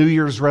just a New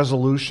Year's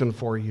resolution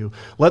for you.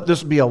 Let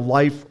this be a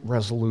life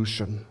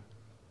resolution.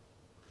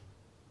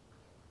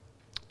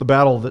 The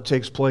battle that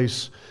takes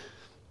place,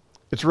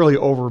 it's really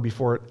over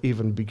before it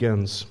even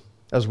begins,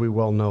 as we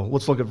well know.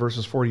 Let's look at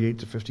verses 48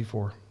 to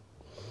 54.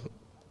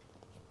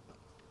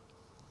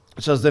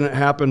 It says, "Then it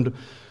happened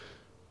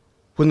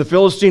when the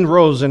Philistine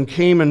rose and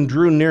came and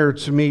drew near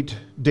to meet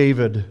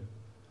David,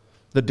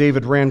 that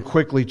David ran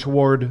quickly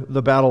toward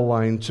the battle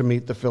line to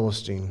meet the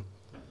Philistine.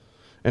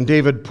 And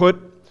David put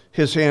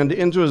his hand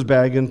into his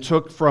bag and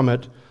took from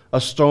it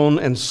a stone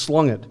and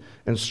slung it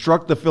and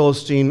struck the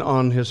Philistine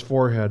on his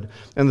forehead.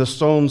 And the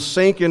stone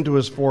sank into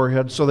his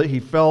forehead so that he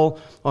fell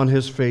on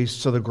his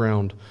face to the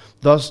ground.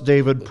 Thus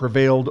David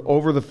prevailed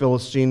over the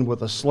Philistine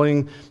with a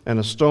sling and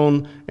a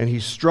stone, and he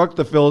struck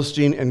the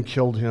Philistine and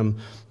killed him.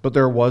 But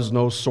there was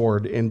no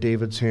sword in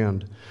David's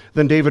hand.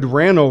 Then David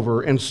ran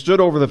over and stood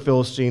over the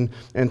Philistine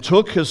and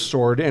took his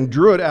sword and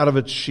drew it out of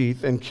its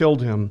sheath and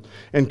killed him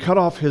and cut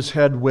off his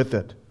head with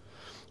it.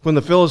 When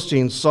the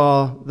Philistines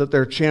saw that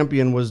their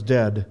champion was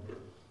dead,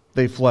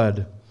 they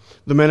fled.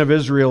 The men of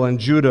Israel and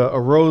Judah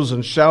arose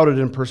and shouted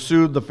and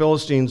pursued the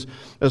Philistines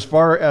as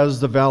far as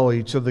the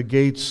valley to the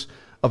gates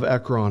of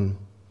Ekron.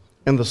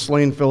 And the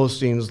slain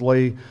Philistines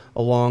lay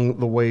along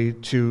the way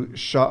to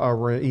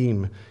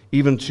Sha'araim,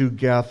 even to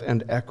Gath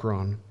and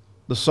Ekron.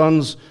 The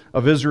sons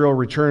of Israel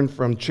returned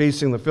from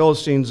chasing the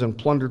Philistines and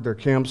plundered their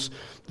camps.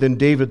 Then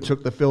David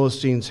took the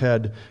Philistine's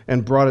head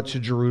and brought it to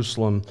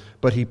Jerusalem,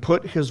 but he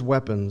put his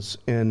weapons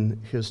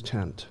in his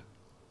tent.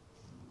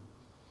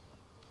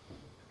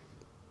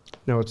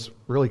 Now, it's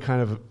really kind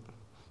of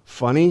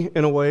funny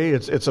in a way.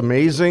 It's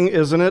amazing,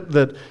 isn't it,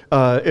 that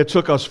it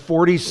took us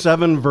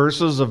 47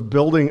 verses of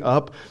building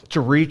up to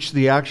reach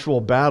the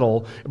actual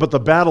battle, but the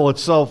battle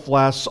itself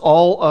lasts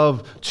all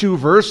of 2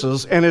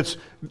 verses, and it's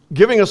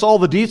giving us all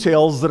the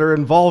details that are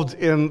involved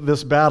in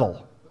this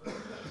battle.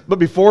 But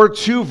before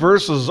 2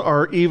 verses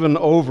are even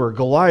over,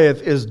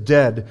 Goliath is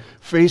dead,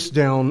 face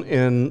down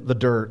in the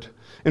dirt.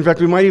 In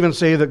fact, we might even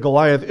say that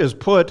Goliath is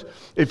put,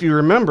 if you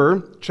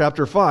remember,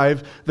 chapter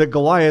 5, that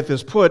Goliath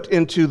is put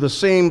into the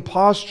same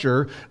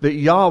posture that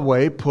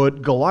Yahweh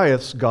put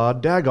Goliath's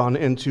god Dagon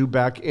into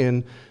back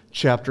in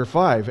chapter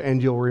 5.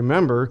 And you'll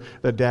remember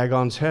that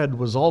Dagon's head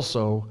was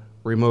also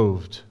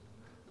removed.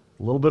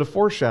 A little bit of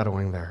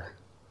foreshadowing there.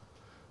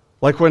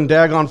 Like when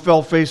Dagon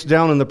fell face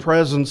down in the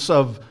presence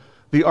of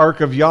the ark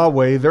of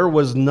Yahweh, there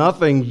was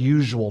nothing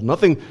usual,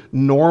 nothing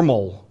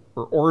normal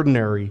or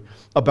ordinary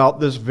about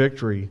this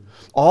victory.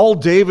 All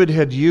David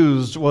had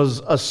used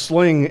was a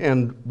sling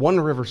and 1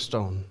 river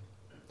stone.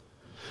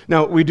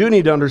 Now, we do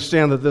need to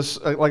understand that this,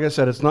 like I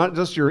said, it's not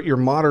just your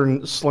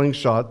modern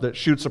slingshot that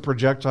shoots a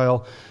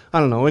projectile, I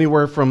don't know,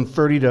 anywhere from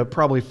 30 to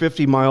probably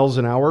 50 miles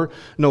an hour.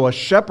 No, a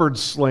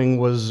shepherd's sling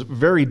was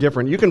very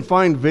different. You can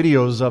find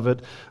videos of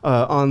it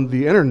on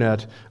the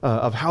internet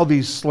of how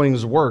these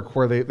slings work,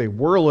 where they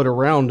whirl it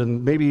around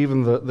and maybe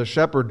even the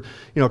shepherd,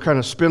 kind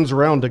of spins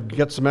around to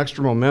get some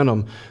extra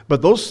momentum.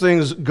 But those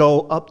things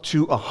go up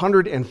to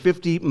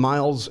 150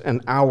 miles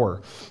an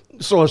hour.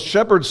 So a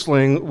shepherd's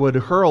sling would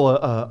hurl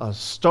a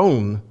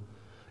stone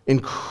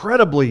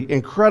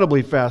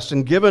incredibly fast.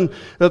 And given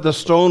that the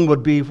stone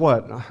would be,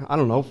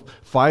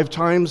 5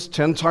 times,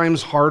 10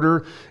 times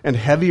harder and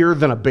heavier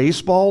than a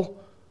baseball,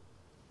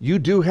 you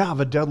do have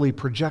a deadly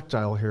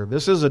projectile here.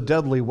 This is a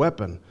deadly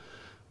weapon.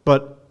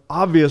 But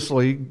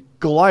obviously,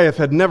 Goliath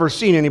had never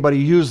seen anybody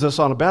use this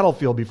on a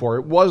battlefield before.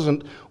 It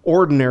wasn't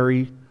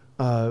ordinary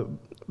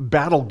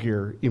battle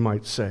gear, you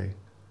might say.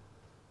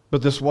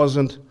 But this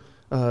wasn't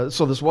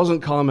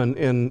common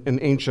in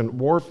ancient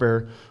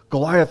warfare.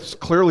 Goliath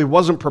clearly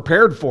wasn't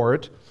prepared for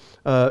it.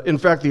 In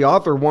fact, the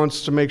author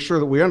wants to make sure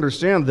that we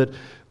understand that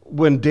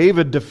when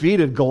David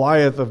defeated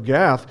Goliath of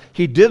Gath,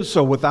 he did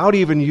so without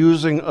even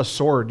using a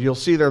sword. You'll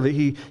see there that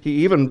he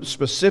even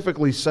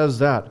specifically says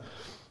that.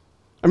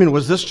 I mean,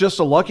 was this just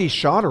a lucky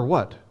shot or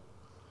what?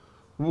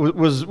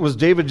 Was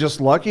David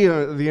just lucky?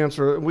 The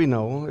answer, we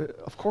know,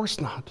 of course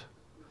not.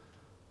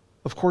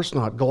 Of course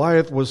not.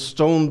 Goliath was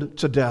stoned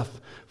to death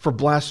for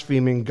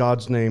blaspheming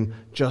God's name,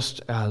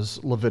 just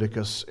as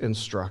Leviticus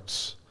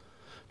instructs.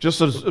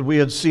 Just as we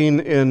had seen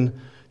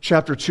in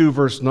chapter 2,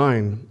 verse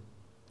 9,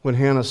 when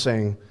Hannah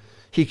sang,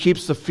 "He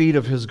keeps the feet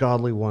of his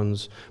godly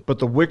ones, but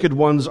the wicked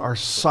ones are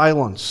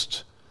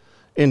silenced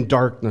in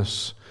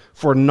darkness,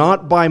 for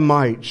not by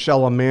might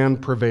shall a man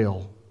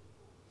prevail."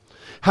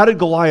 How did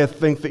Goliath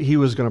think that he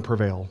was going to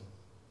prevail?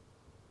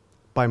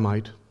 By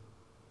might.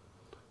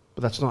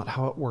 But that's not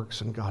how it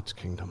works in God's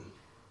kingdom.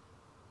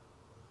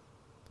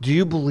 Do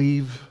you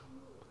believe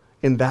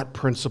in that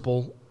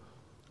principle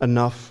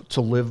enough to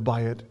live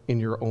by it in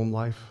your own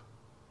life?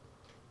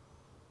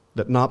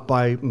 That not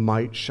by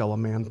might shall a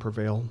man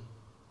prevail?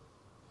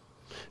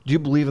 Do you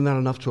believe in that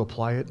enough to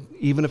apply it,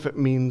 even if it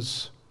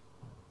means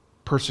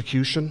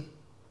persecution?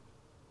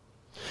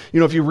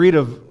 If you read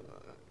of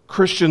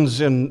Christians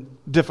in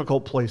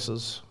difficult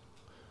places,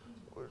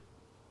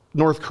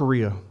 North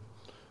Korea,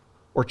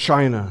 or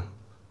China,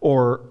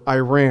 or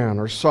Iran,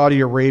 or Saudi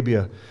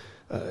Arabia,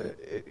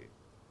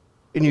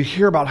 and you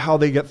hear about how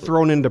they get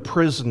thrown into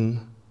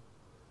prison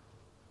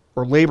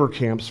or labor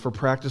camps for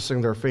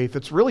practicing their faith,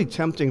 it's really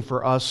tempting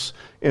for us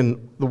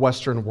in the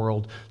Western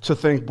world to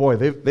think, boy,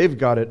 they've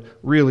got it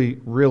really,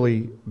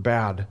 really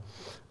bad.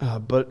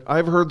 But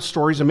I've heard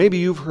stories, and maybe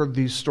you've heard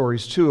these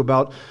stories too,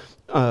 about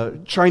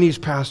Chinese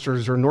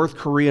pastors or North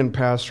Korean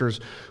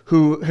pastors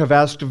who have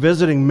asked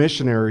visiting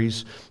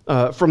missionaries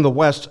from the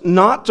West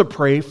not to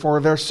pray for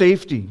their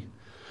safety,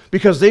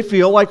 because they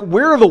feel like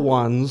we're the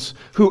ones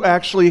who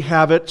actually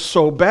have it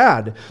so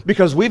bad.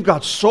 Because we've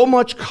got so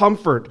much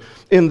comfort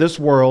in this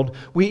world,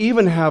 we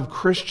even have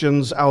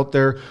Christians out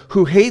there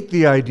who hate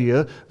the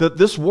idea that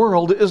this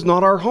world is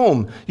not our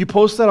home. You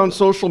post that on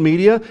social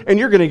media, and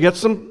you're going to get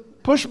some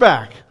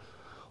pushback.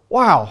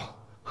 Wow,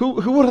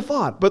 who would have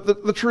thought? But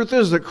the truth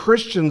is that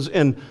Christians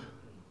in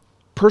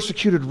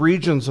persecuted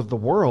regions of the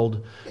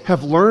world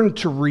have learned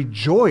to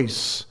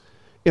rejoice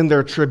in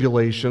their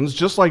tribulations,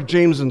 just like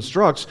James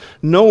instructs,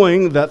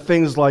 knowing that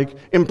things like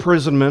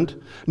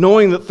imprisonment,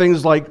 knowing that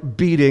things like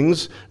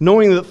beatings,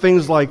 knowing that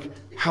things like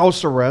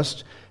house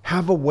arrest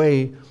have a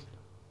way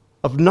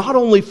of not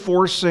only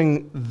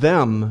forcing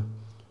them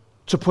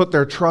to put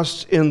their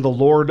trust in the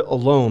Lord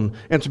alone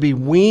and to be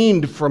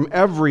weaned from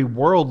every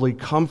worldly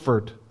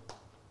comfort,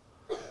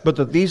 but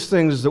that these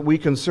things that we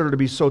consider to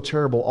be so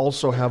terrible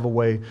also have a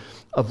way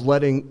of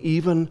letting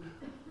even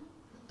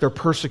their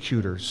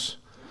persecutors,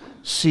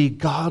 see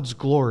God's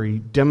glory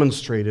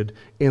demonstrated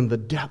in the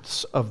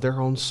depths of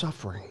their own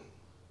suffering.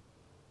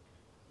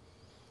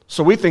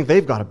 So we think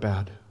they've got it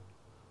bad.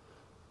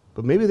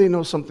 But maybe they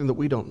know something that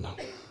we don't know.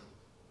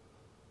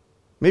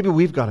 Maybe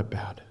we've got it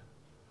bad.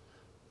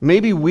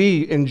 Maybe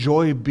we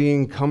enjoy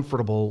being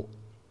comfortable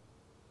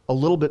a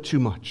little bit too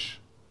much.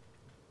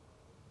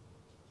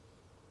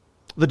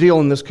 The deal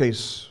in this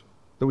case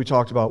that we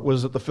talked about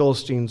was that the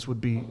Philistines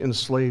would be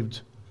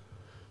enslaved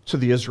to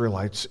the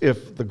Israelites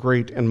if the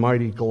great and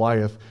mighty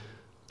Goliath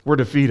were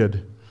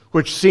defeated,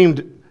 which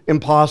seemed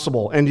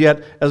impossible. And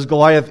yet, as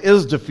Goliath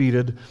is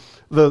defeated,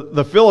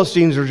 the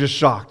Philistines are just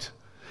shocked.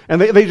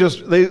 And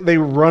they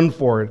run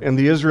for it, and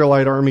the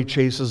Israelite army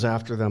chases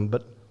after them.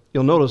 But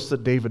you'll notice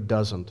that David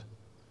doesn't.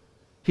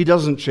 He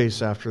doesn't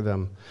chase after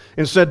them.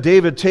 Instead,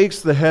 David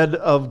takes the head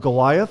of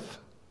Goliath,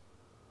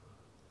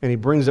 and he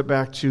brings it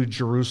back to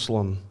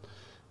Jerusalem.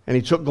 And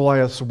he took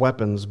Goliath's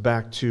weapons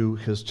back to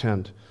his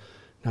tent.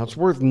 Now, it's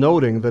worth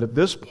noting that at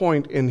this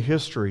point in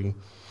history,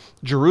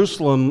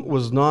 Jerusalem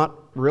was not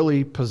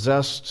really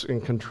possessed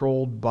and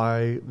controlled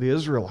by the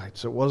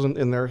Israelites. It wasn't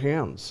in their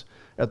hands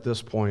at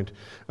this point.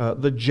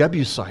 The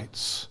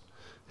Jebusites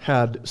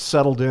had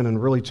settled in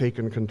and really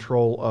taken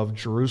control of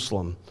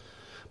Jerusalem.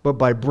 But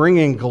by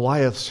bringing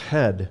Goliath's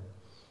head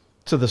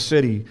to the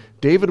city,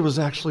 David was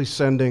actually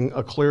sending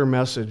a clear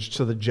message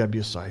to the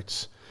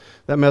Jebusites.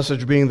 That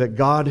message being that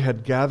God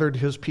had gathered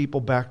his people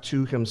back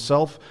to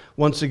himself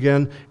once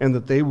again, and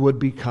that they would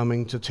be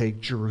coming to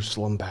take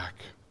Jerusalem back.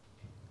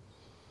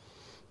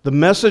 The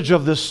message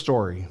of this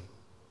story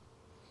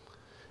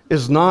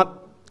is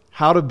not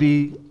how to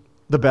be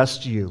the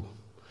best you,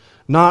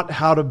 not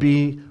how to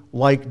be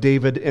like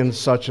David in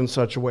such and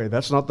such a way.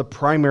 That's not the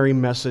primary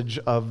message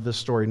of this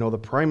story. No, the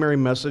primary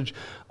message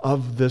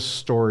of this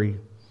story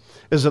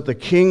is that the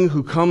king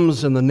who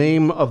comes in the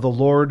name of the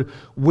Lord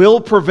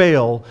will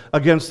prevail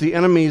against the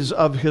enemies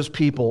of his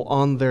people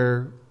on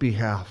their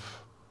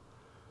behalf.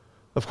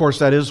 Of course,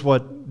 that is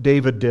what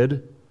David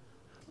did,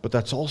 but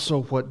that's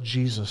also what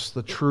Jesus,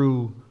 the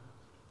true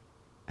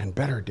and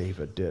better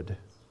David, did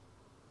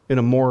in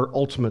a more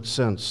ultimate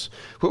sense.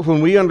 When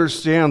we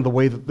understand the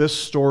way that this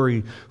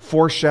story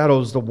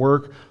foreshadows the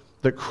work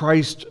that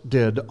Christ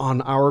did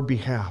on our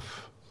behalf,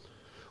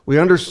 we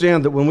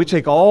understand that when we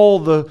take all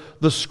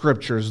the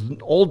scriptures,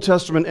 Old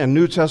Testament and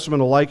New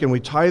Testament alike, and we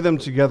tie them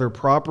together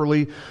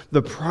properly,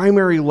 the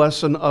primary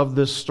lesson of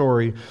this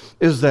story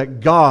is that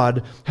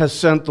God has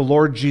sent the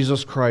Lord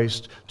Jesus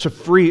Christ to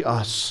free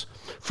us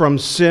from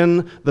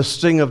sin, the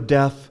sting of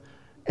death,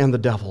 and the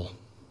devil.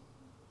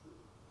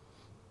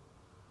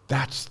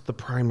 That's the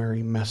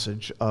primary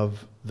message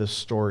of this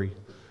story.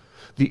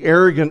 The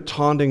arrogant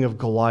taunting of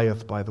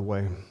Goliath, by the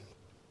way,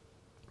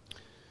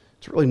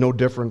 it's really no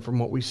different from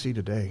what we see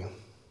today,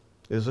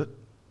 is it?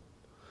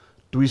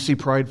 Do we see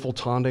prideful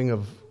taunting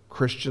of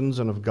Christians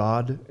and of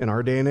God in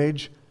our day and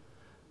age?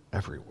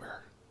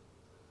 Everywhere.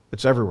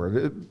 It's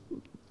everywhere.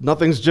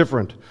 Nothing's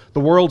different. The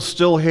world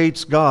still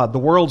hates God. The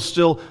world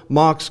still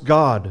mocks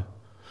God.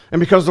 And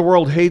because the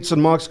world hates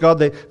and mocks God,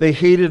 they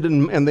hated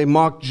and they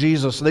mocked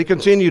Jesus. They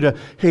continue to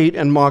hate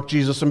and mock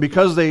Jesus. And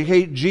because they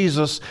hate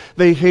Jesus,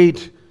 they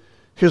hate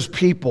his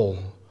people.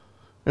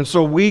 And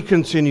so we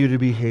continue to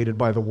be hated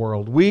by the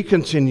world. We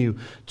continue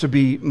to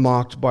be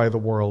mocked by the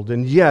world.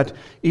 And yet,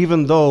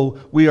 even though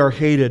we are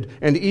hated,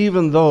 and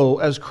even though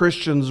as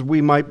Christians we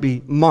might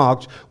be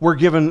mocked, we're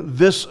given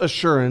this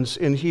assurance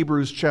in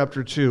Hebrews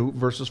chapter 2,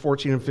 verses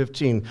 14 and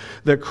 15,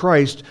 that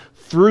Christ,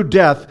 through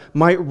death,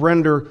 might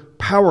render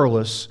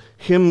powerless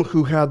him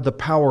who had the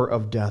power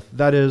of death,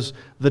 that is,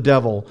 the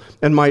devil,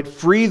 and might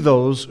free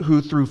those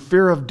who through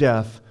fear of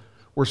death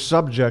were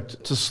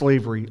subject to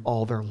slavery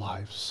all their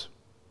lives.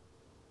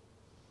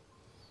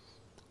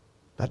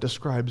 That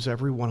describes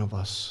every one of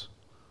us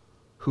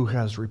who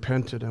has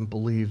repented and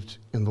believed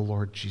in the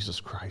Lord Jesus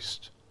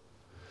Christ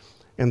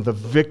and the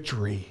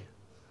victory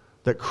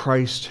that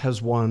Christ has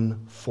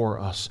won for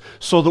us,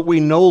 so that we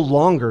no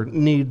longer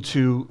need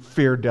to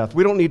fear death.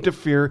 We don't need to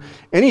fear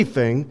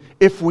anything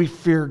if we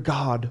fear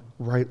God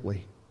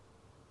rightly.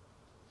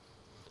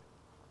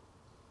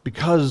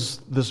 Because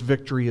this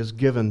victory is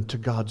given to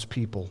God's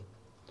people,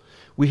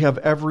 we have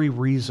every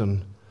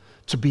reason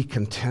to be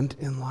content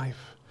in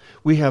life.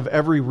 We have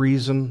every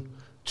reason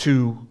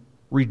to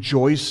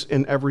rejoice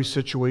in every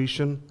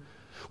situation.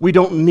 We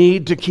don't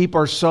need to keep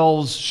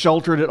ourselves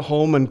sheltered at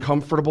home and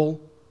comfortable.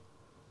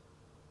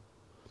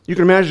 You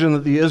can imagine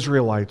that the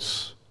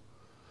Israelites,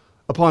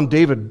 upon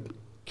David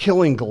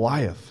killing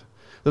Goliath,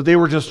 that they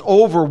were just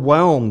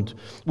overwhelmed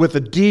with a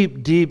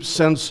deep, deep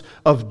sense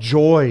of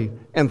joy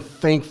and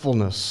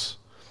thankfulness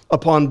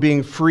upon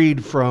being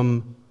freed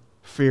from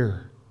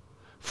fear,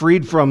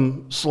 freed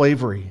from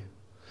slavery.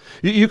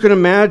 You can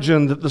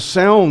imagine that the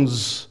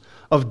sounds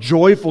of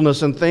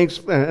joyfulness and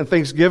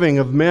thanksgiving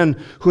of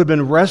men who had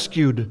been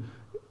rescued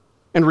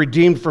and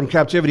redeemed from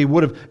captivity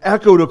would have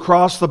echoed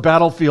across the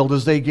battlefield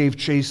as they gave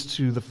chase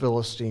to the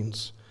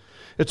Philistines.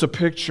 It's a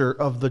picture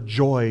of the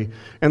joy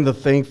and the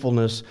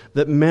thankfulness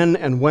that men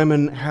and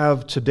women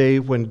have today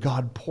when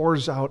God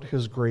pours out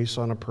His grace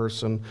on a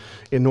person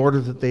in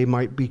order that they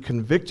might be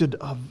convicted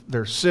of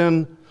their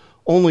sin,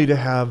 only to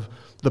have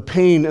the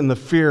pain and the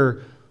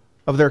fear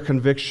of their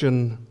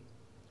conviction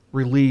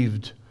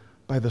relieved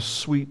by the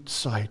sweet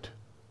sight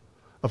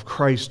of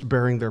Christ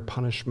bearing their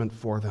punishment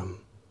for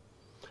them,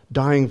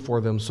 dying for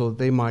them so that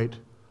they might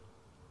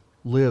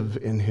live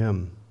in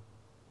Him.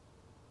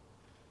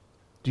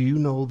 Do you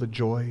know the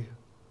joy,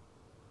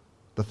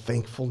 the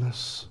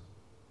thankfulness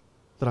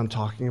that I'm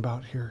talking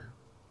about here?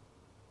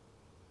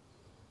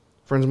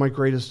 Friends, my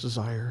greatest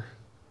desire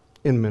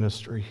in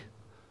ministry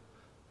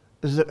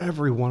is that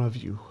every one of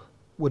you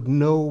would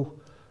know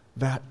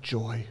that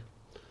joy,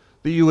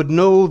 that you would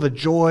know the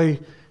joy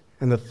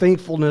and the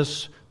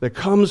thankfulness that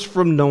comes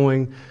from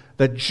knowing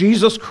that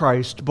Jesus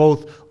Christ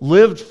both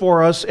lived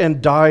for us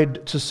and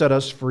died to set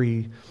us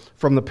free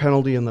from the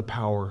penalty and the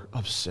power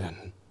of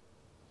sin.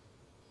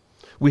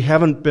 We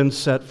haven't been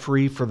set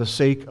free for the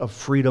sake of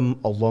freedom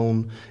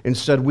alone.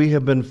 Instead, we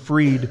have been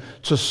freed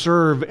to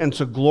serve and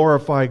to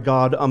glorify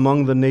God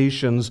among the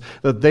nations,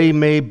 that they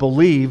may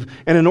believe,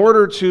 and in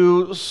order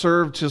to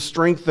serve to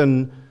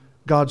strengthen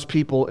God's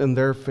people in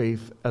their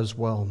faith as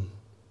well.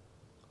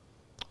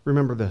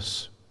 Remember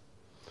this.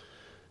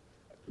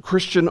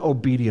 Christian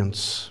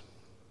obedience,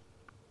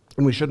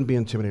 and we shouldn't be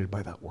intimidated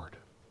by that word.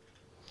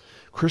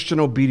 Christian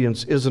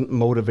obedience isn't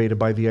motivated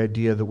by the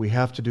idea that we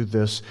have to do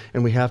this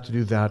and we have to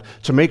do that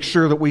to make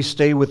sure that we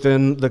stay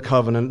within the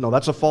covenant. No,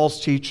 that's a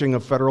false teaching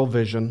of federal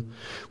vision.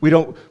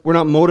 We're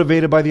not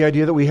motivated by the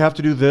idea that we have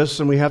to do this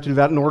and we have to do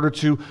that in order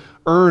to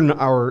earn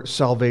our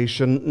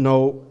salvation.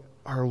 No,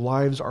 our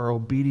lives, our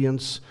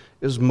obedience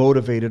is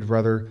motivated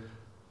rather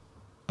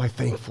by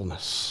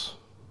thankfulness.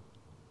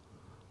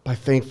 By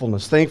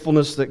thankfulness.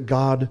 Thankfulness that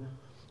God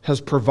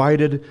has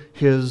provided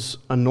His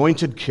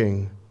anointed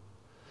King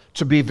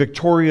to be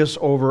victorious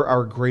over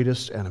our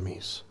greatest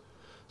enemies,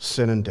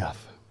 sin and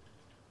death.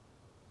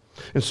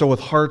 And so with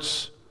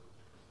hearts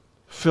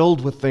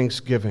filled with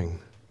thanksgiving,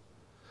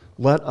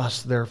 let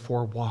us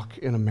therefore walk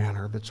in a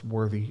manner that's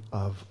worthy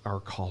of our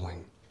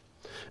calling.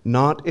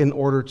 Not in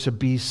order to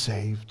be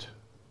saved,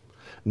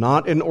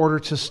 not in order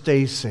to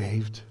stay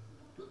saved,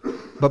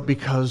 but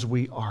because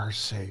we are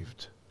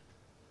saved.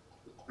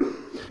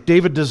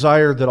 David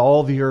desired that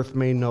all the earth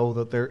may know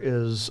that there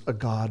is a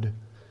God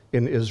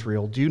in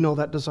Israel. Do you know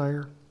that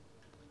desire?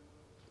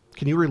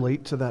 Can you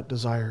relate to that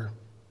desire?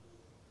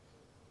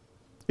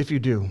 If you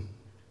do,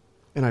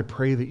 and I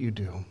pray that you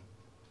do,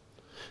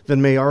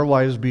 then may our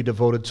lives be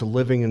devoted to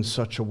living in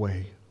such a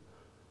way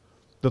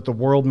that the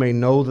world may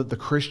know that the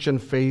Christian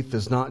faith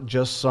is not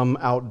just some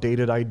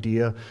outdated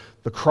idea,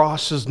 the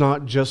cross is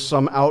not just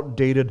some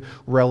outdated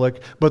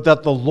relic, but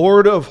that the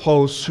Lord of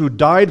hosts, who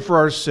died for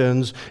our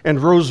sins and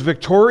rose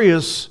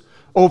victorious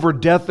over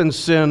death and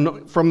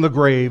sin from the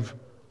grave,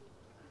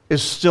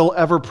 is still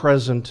ever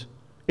present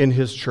in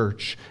His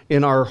church,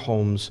 in our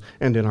homes,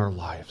 and in our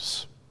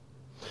lives.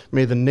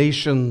 May the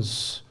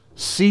nations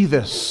see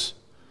this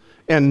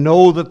and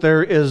know that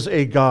there is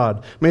a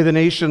God. May the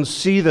nations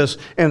see this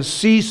and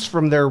cease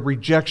from their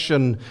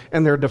rejection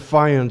and their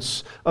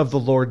defiance of the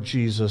Lord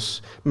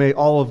Jesus. May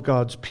all of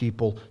God's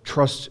people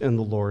trust in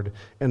the Lord,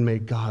 and may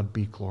God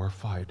be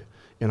glorified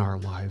in our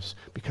lives,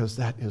 because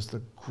that is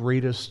the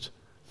greatest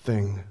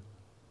thing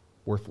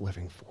worth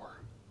living for.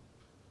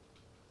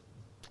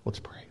 Let's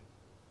pray.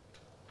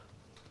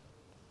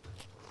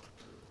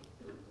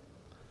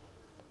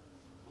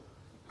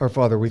 Our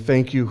Father, we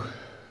thank you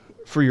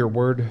for your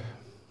word.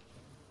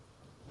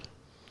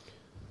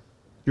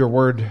 Your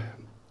word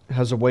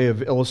has a way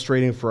of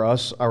illustrating for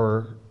us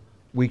our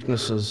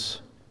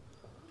weaknesses,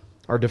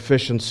 our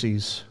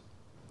deficiencies,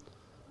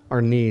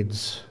 our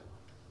needs.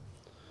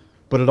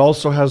 But it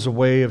also has a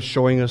way of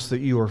showing us that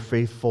you are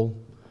faithful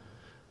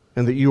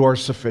and that you are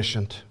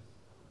sufficient.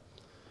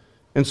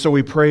 And so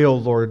we pray, O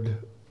Lord,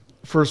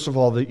 first of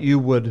all, that you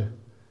would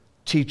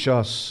teach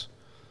us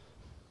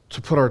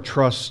to put our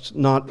trust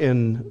not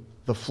in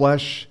the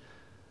flesh,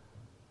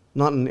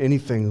 not in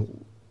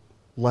anything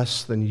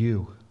less than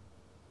you.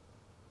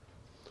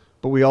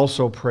 But we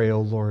also pray,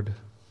 O Lord,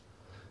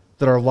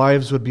 that our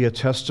lives would be a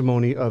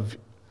testimony of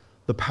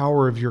the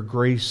power of your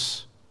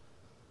grace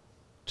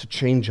to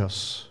change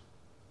us,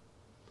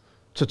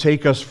 to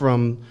take us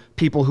from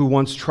people who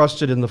once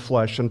trusted in the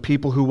flesh and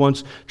people who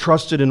once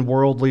trusted in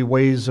worldly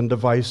ways and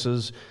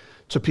devices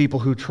to people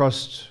who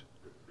trust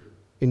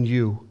in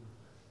you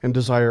and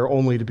desire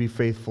only to be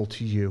faithful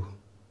to you.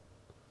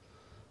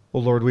 O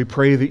Lord, we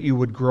pray that you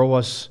would grow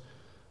us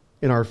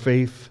in our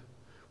faith.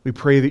 We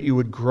pray that you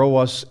would grow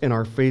us in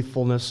our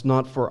faithfulness,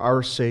 not for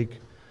our sake,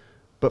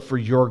 but for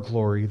your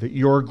glory, that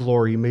your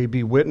glory may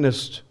be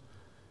witnessed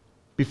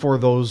before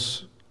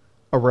those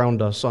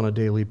around us on a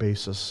daily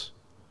basis.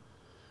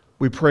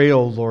 We pray,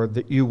 O Lord,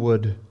 that you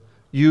would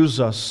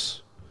use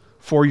us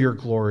for your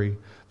glory,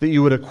 that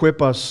you would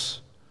equip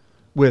us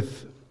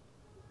with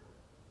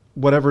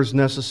whatever's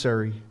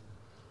necessary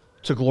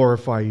to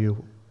glorify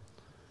you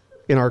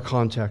in our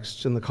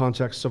context, in the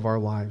context of our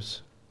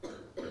lives.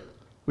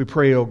 We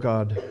pray, O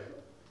God,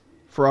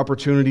 for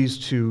opportunities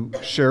to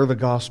share the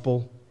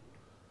gospel.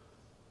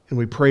 And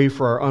we pray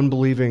for our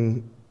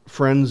unbelieving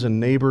friends and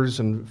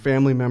neighbors and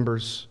family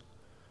members.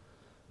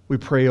 We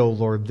pray, O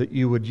Lord, that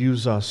you would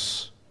use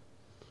us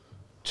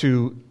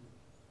to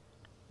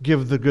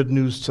give the good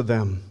news to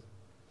them.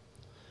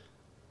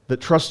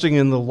 That trusting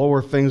in the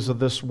lower things of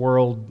this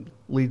world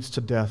leads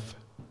to death,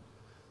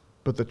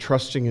 but that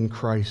trusting in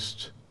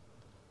Christ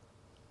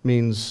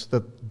means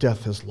that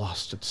death has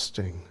lost its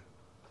sting.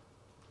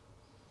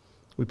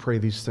 We pray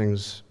these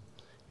things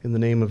in the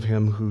name of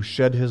him who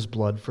shed his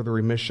blood for the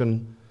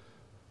remission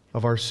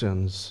of our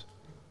sins,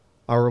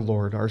 our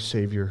Lord, our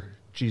Savior,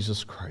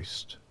 Jesus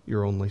Christ,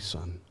 your only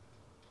Son.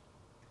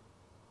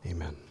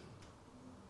 Amen.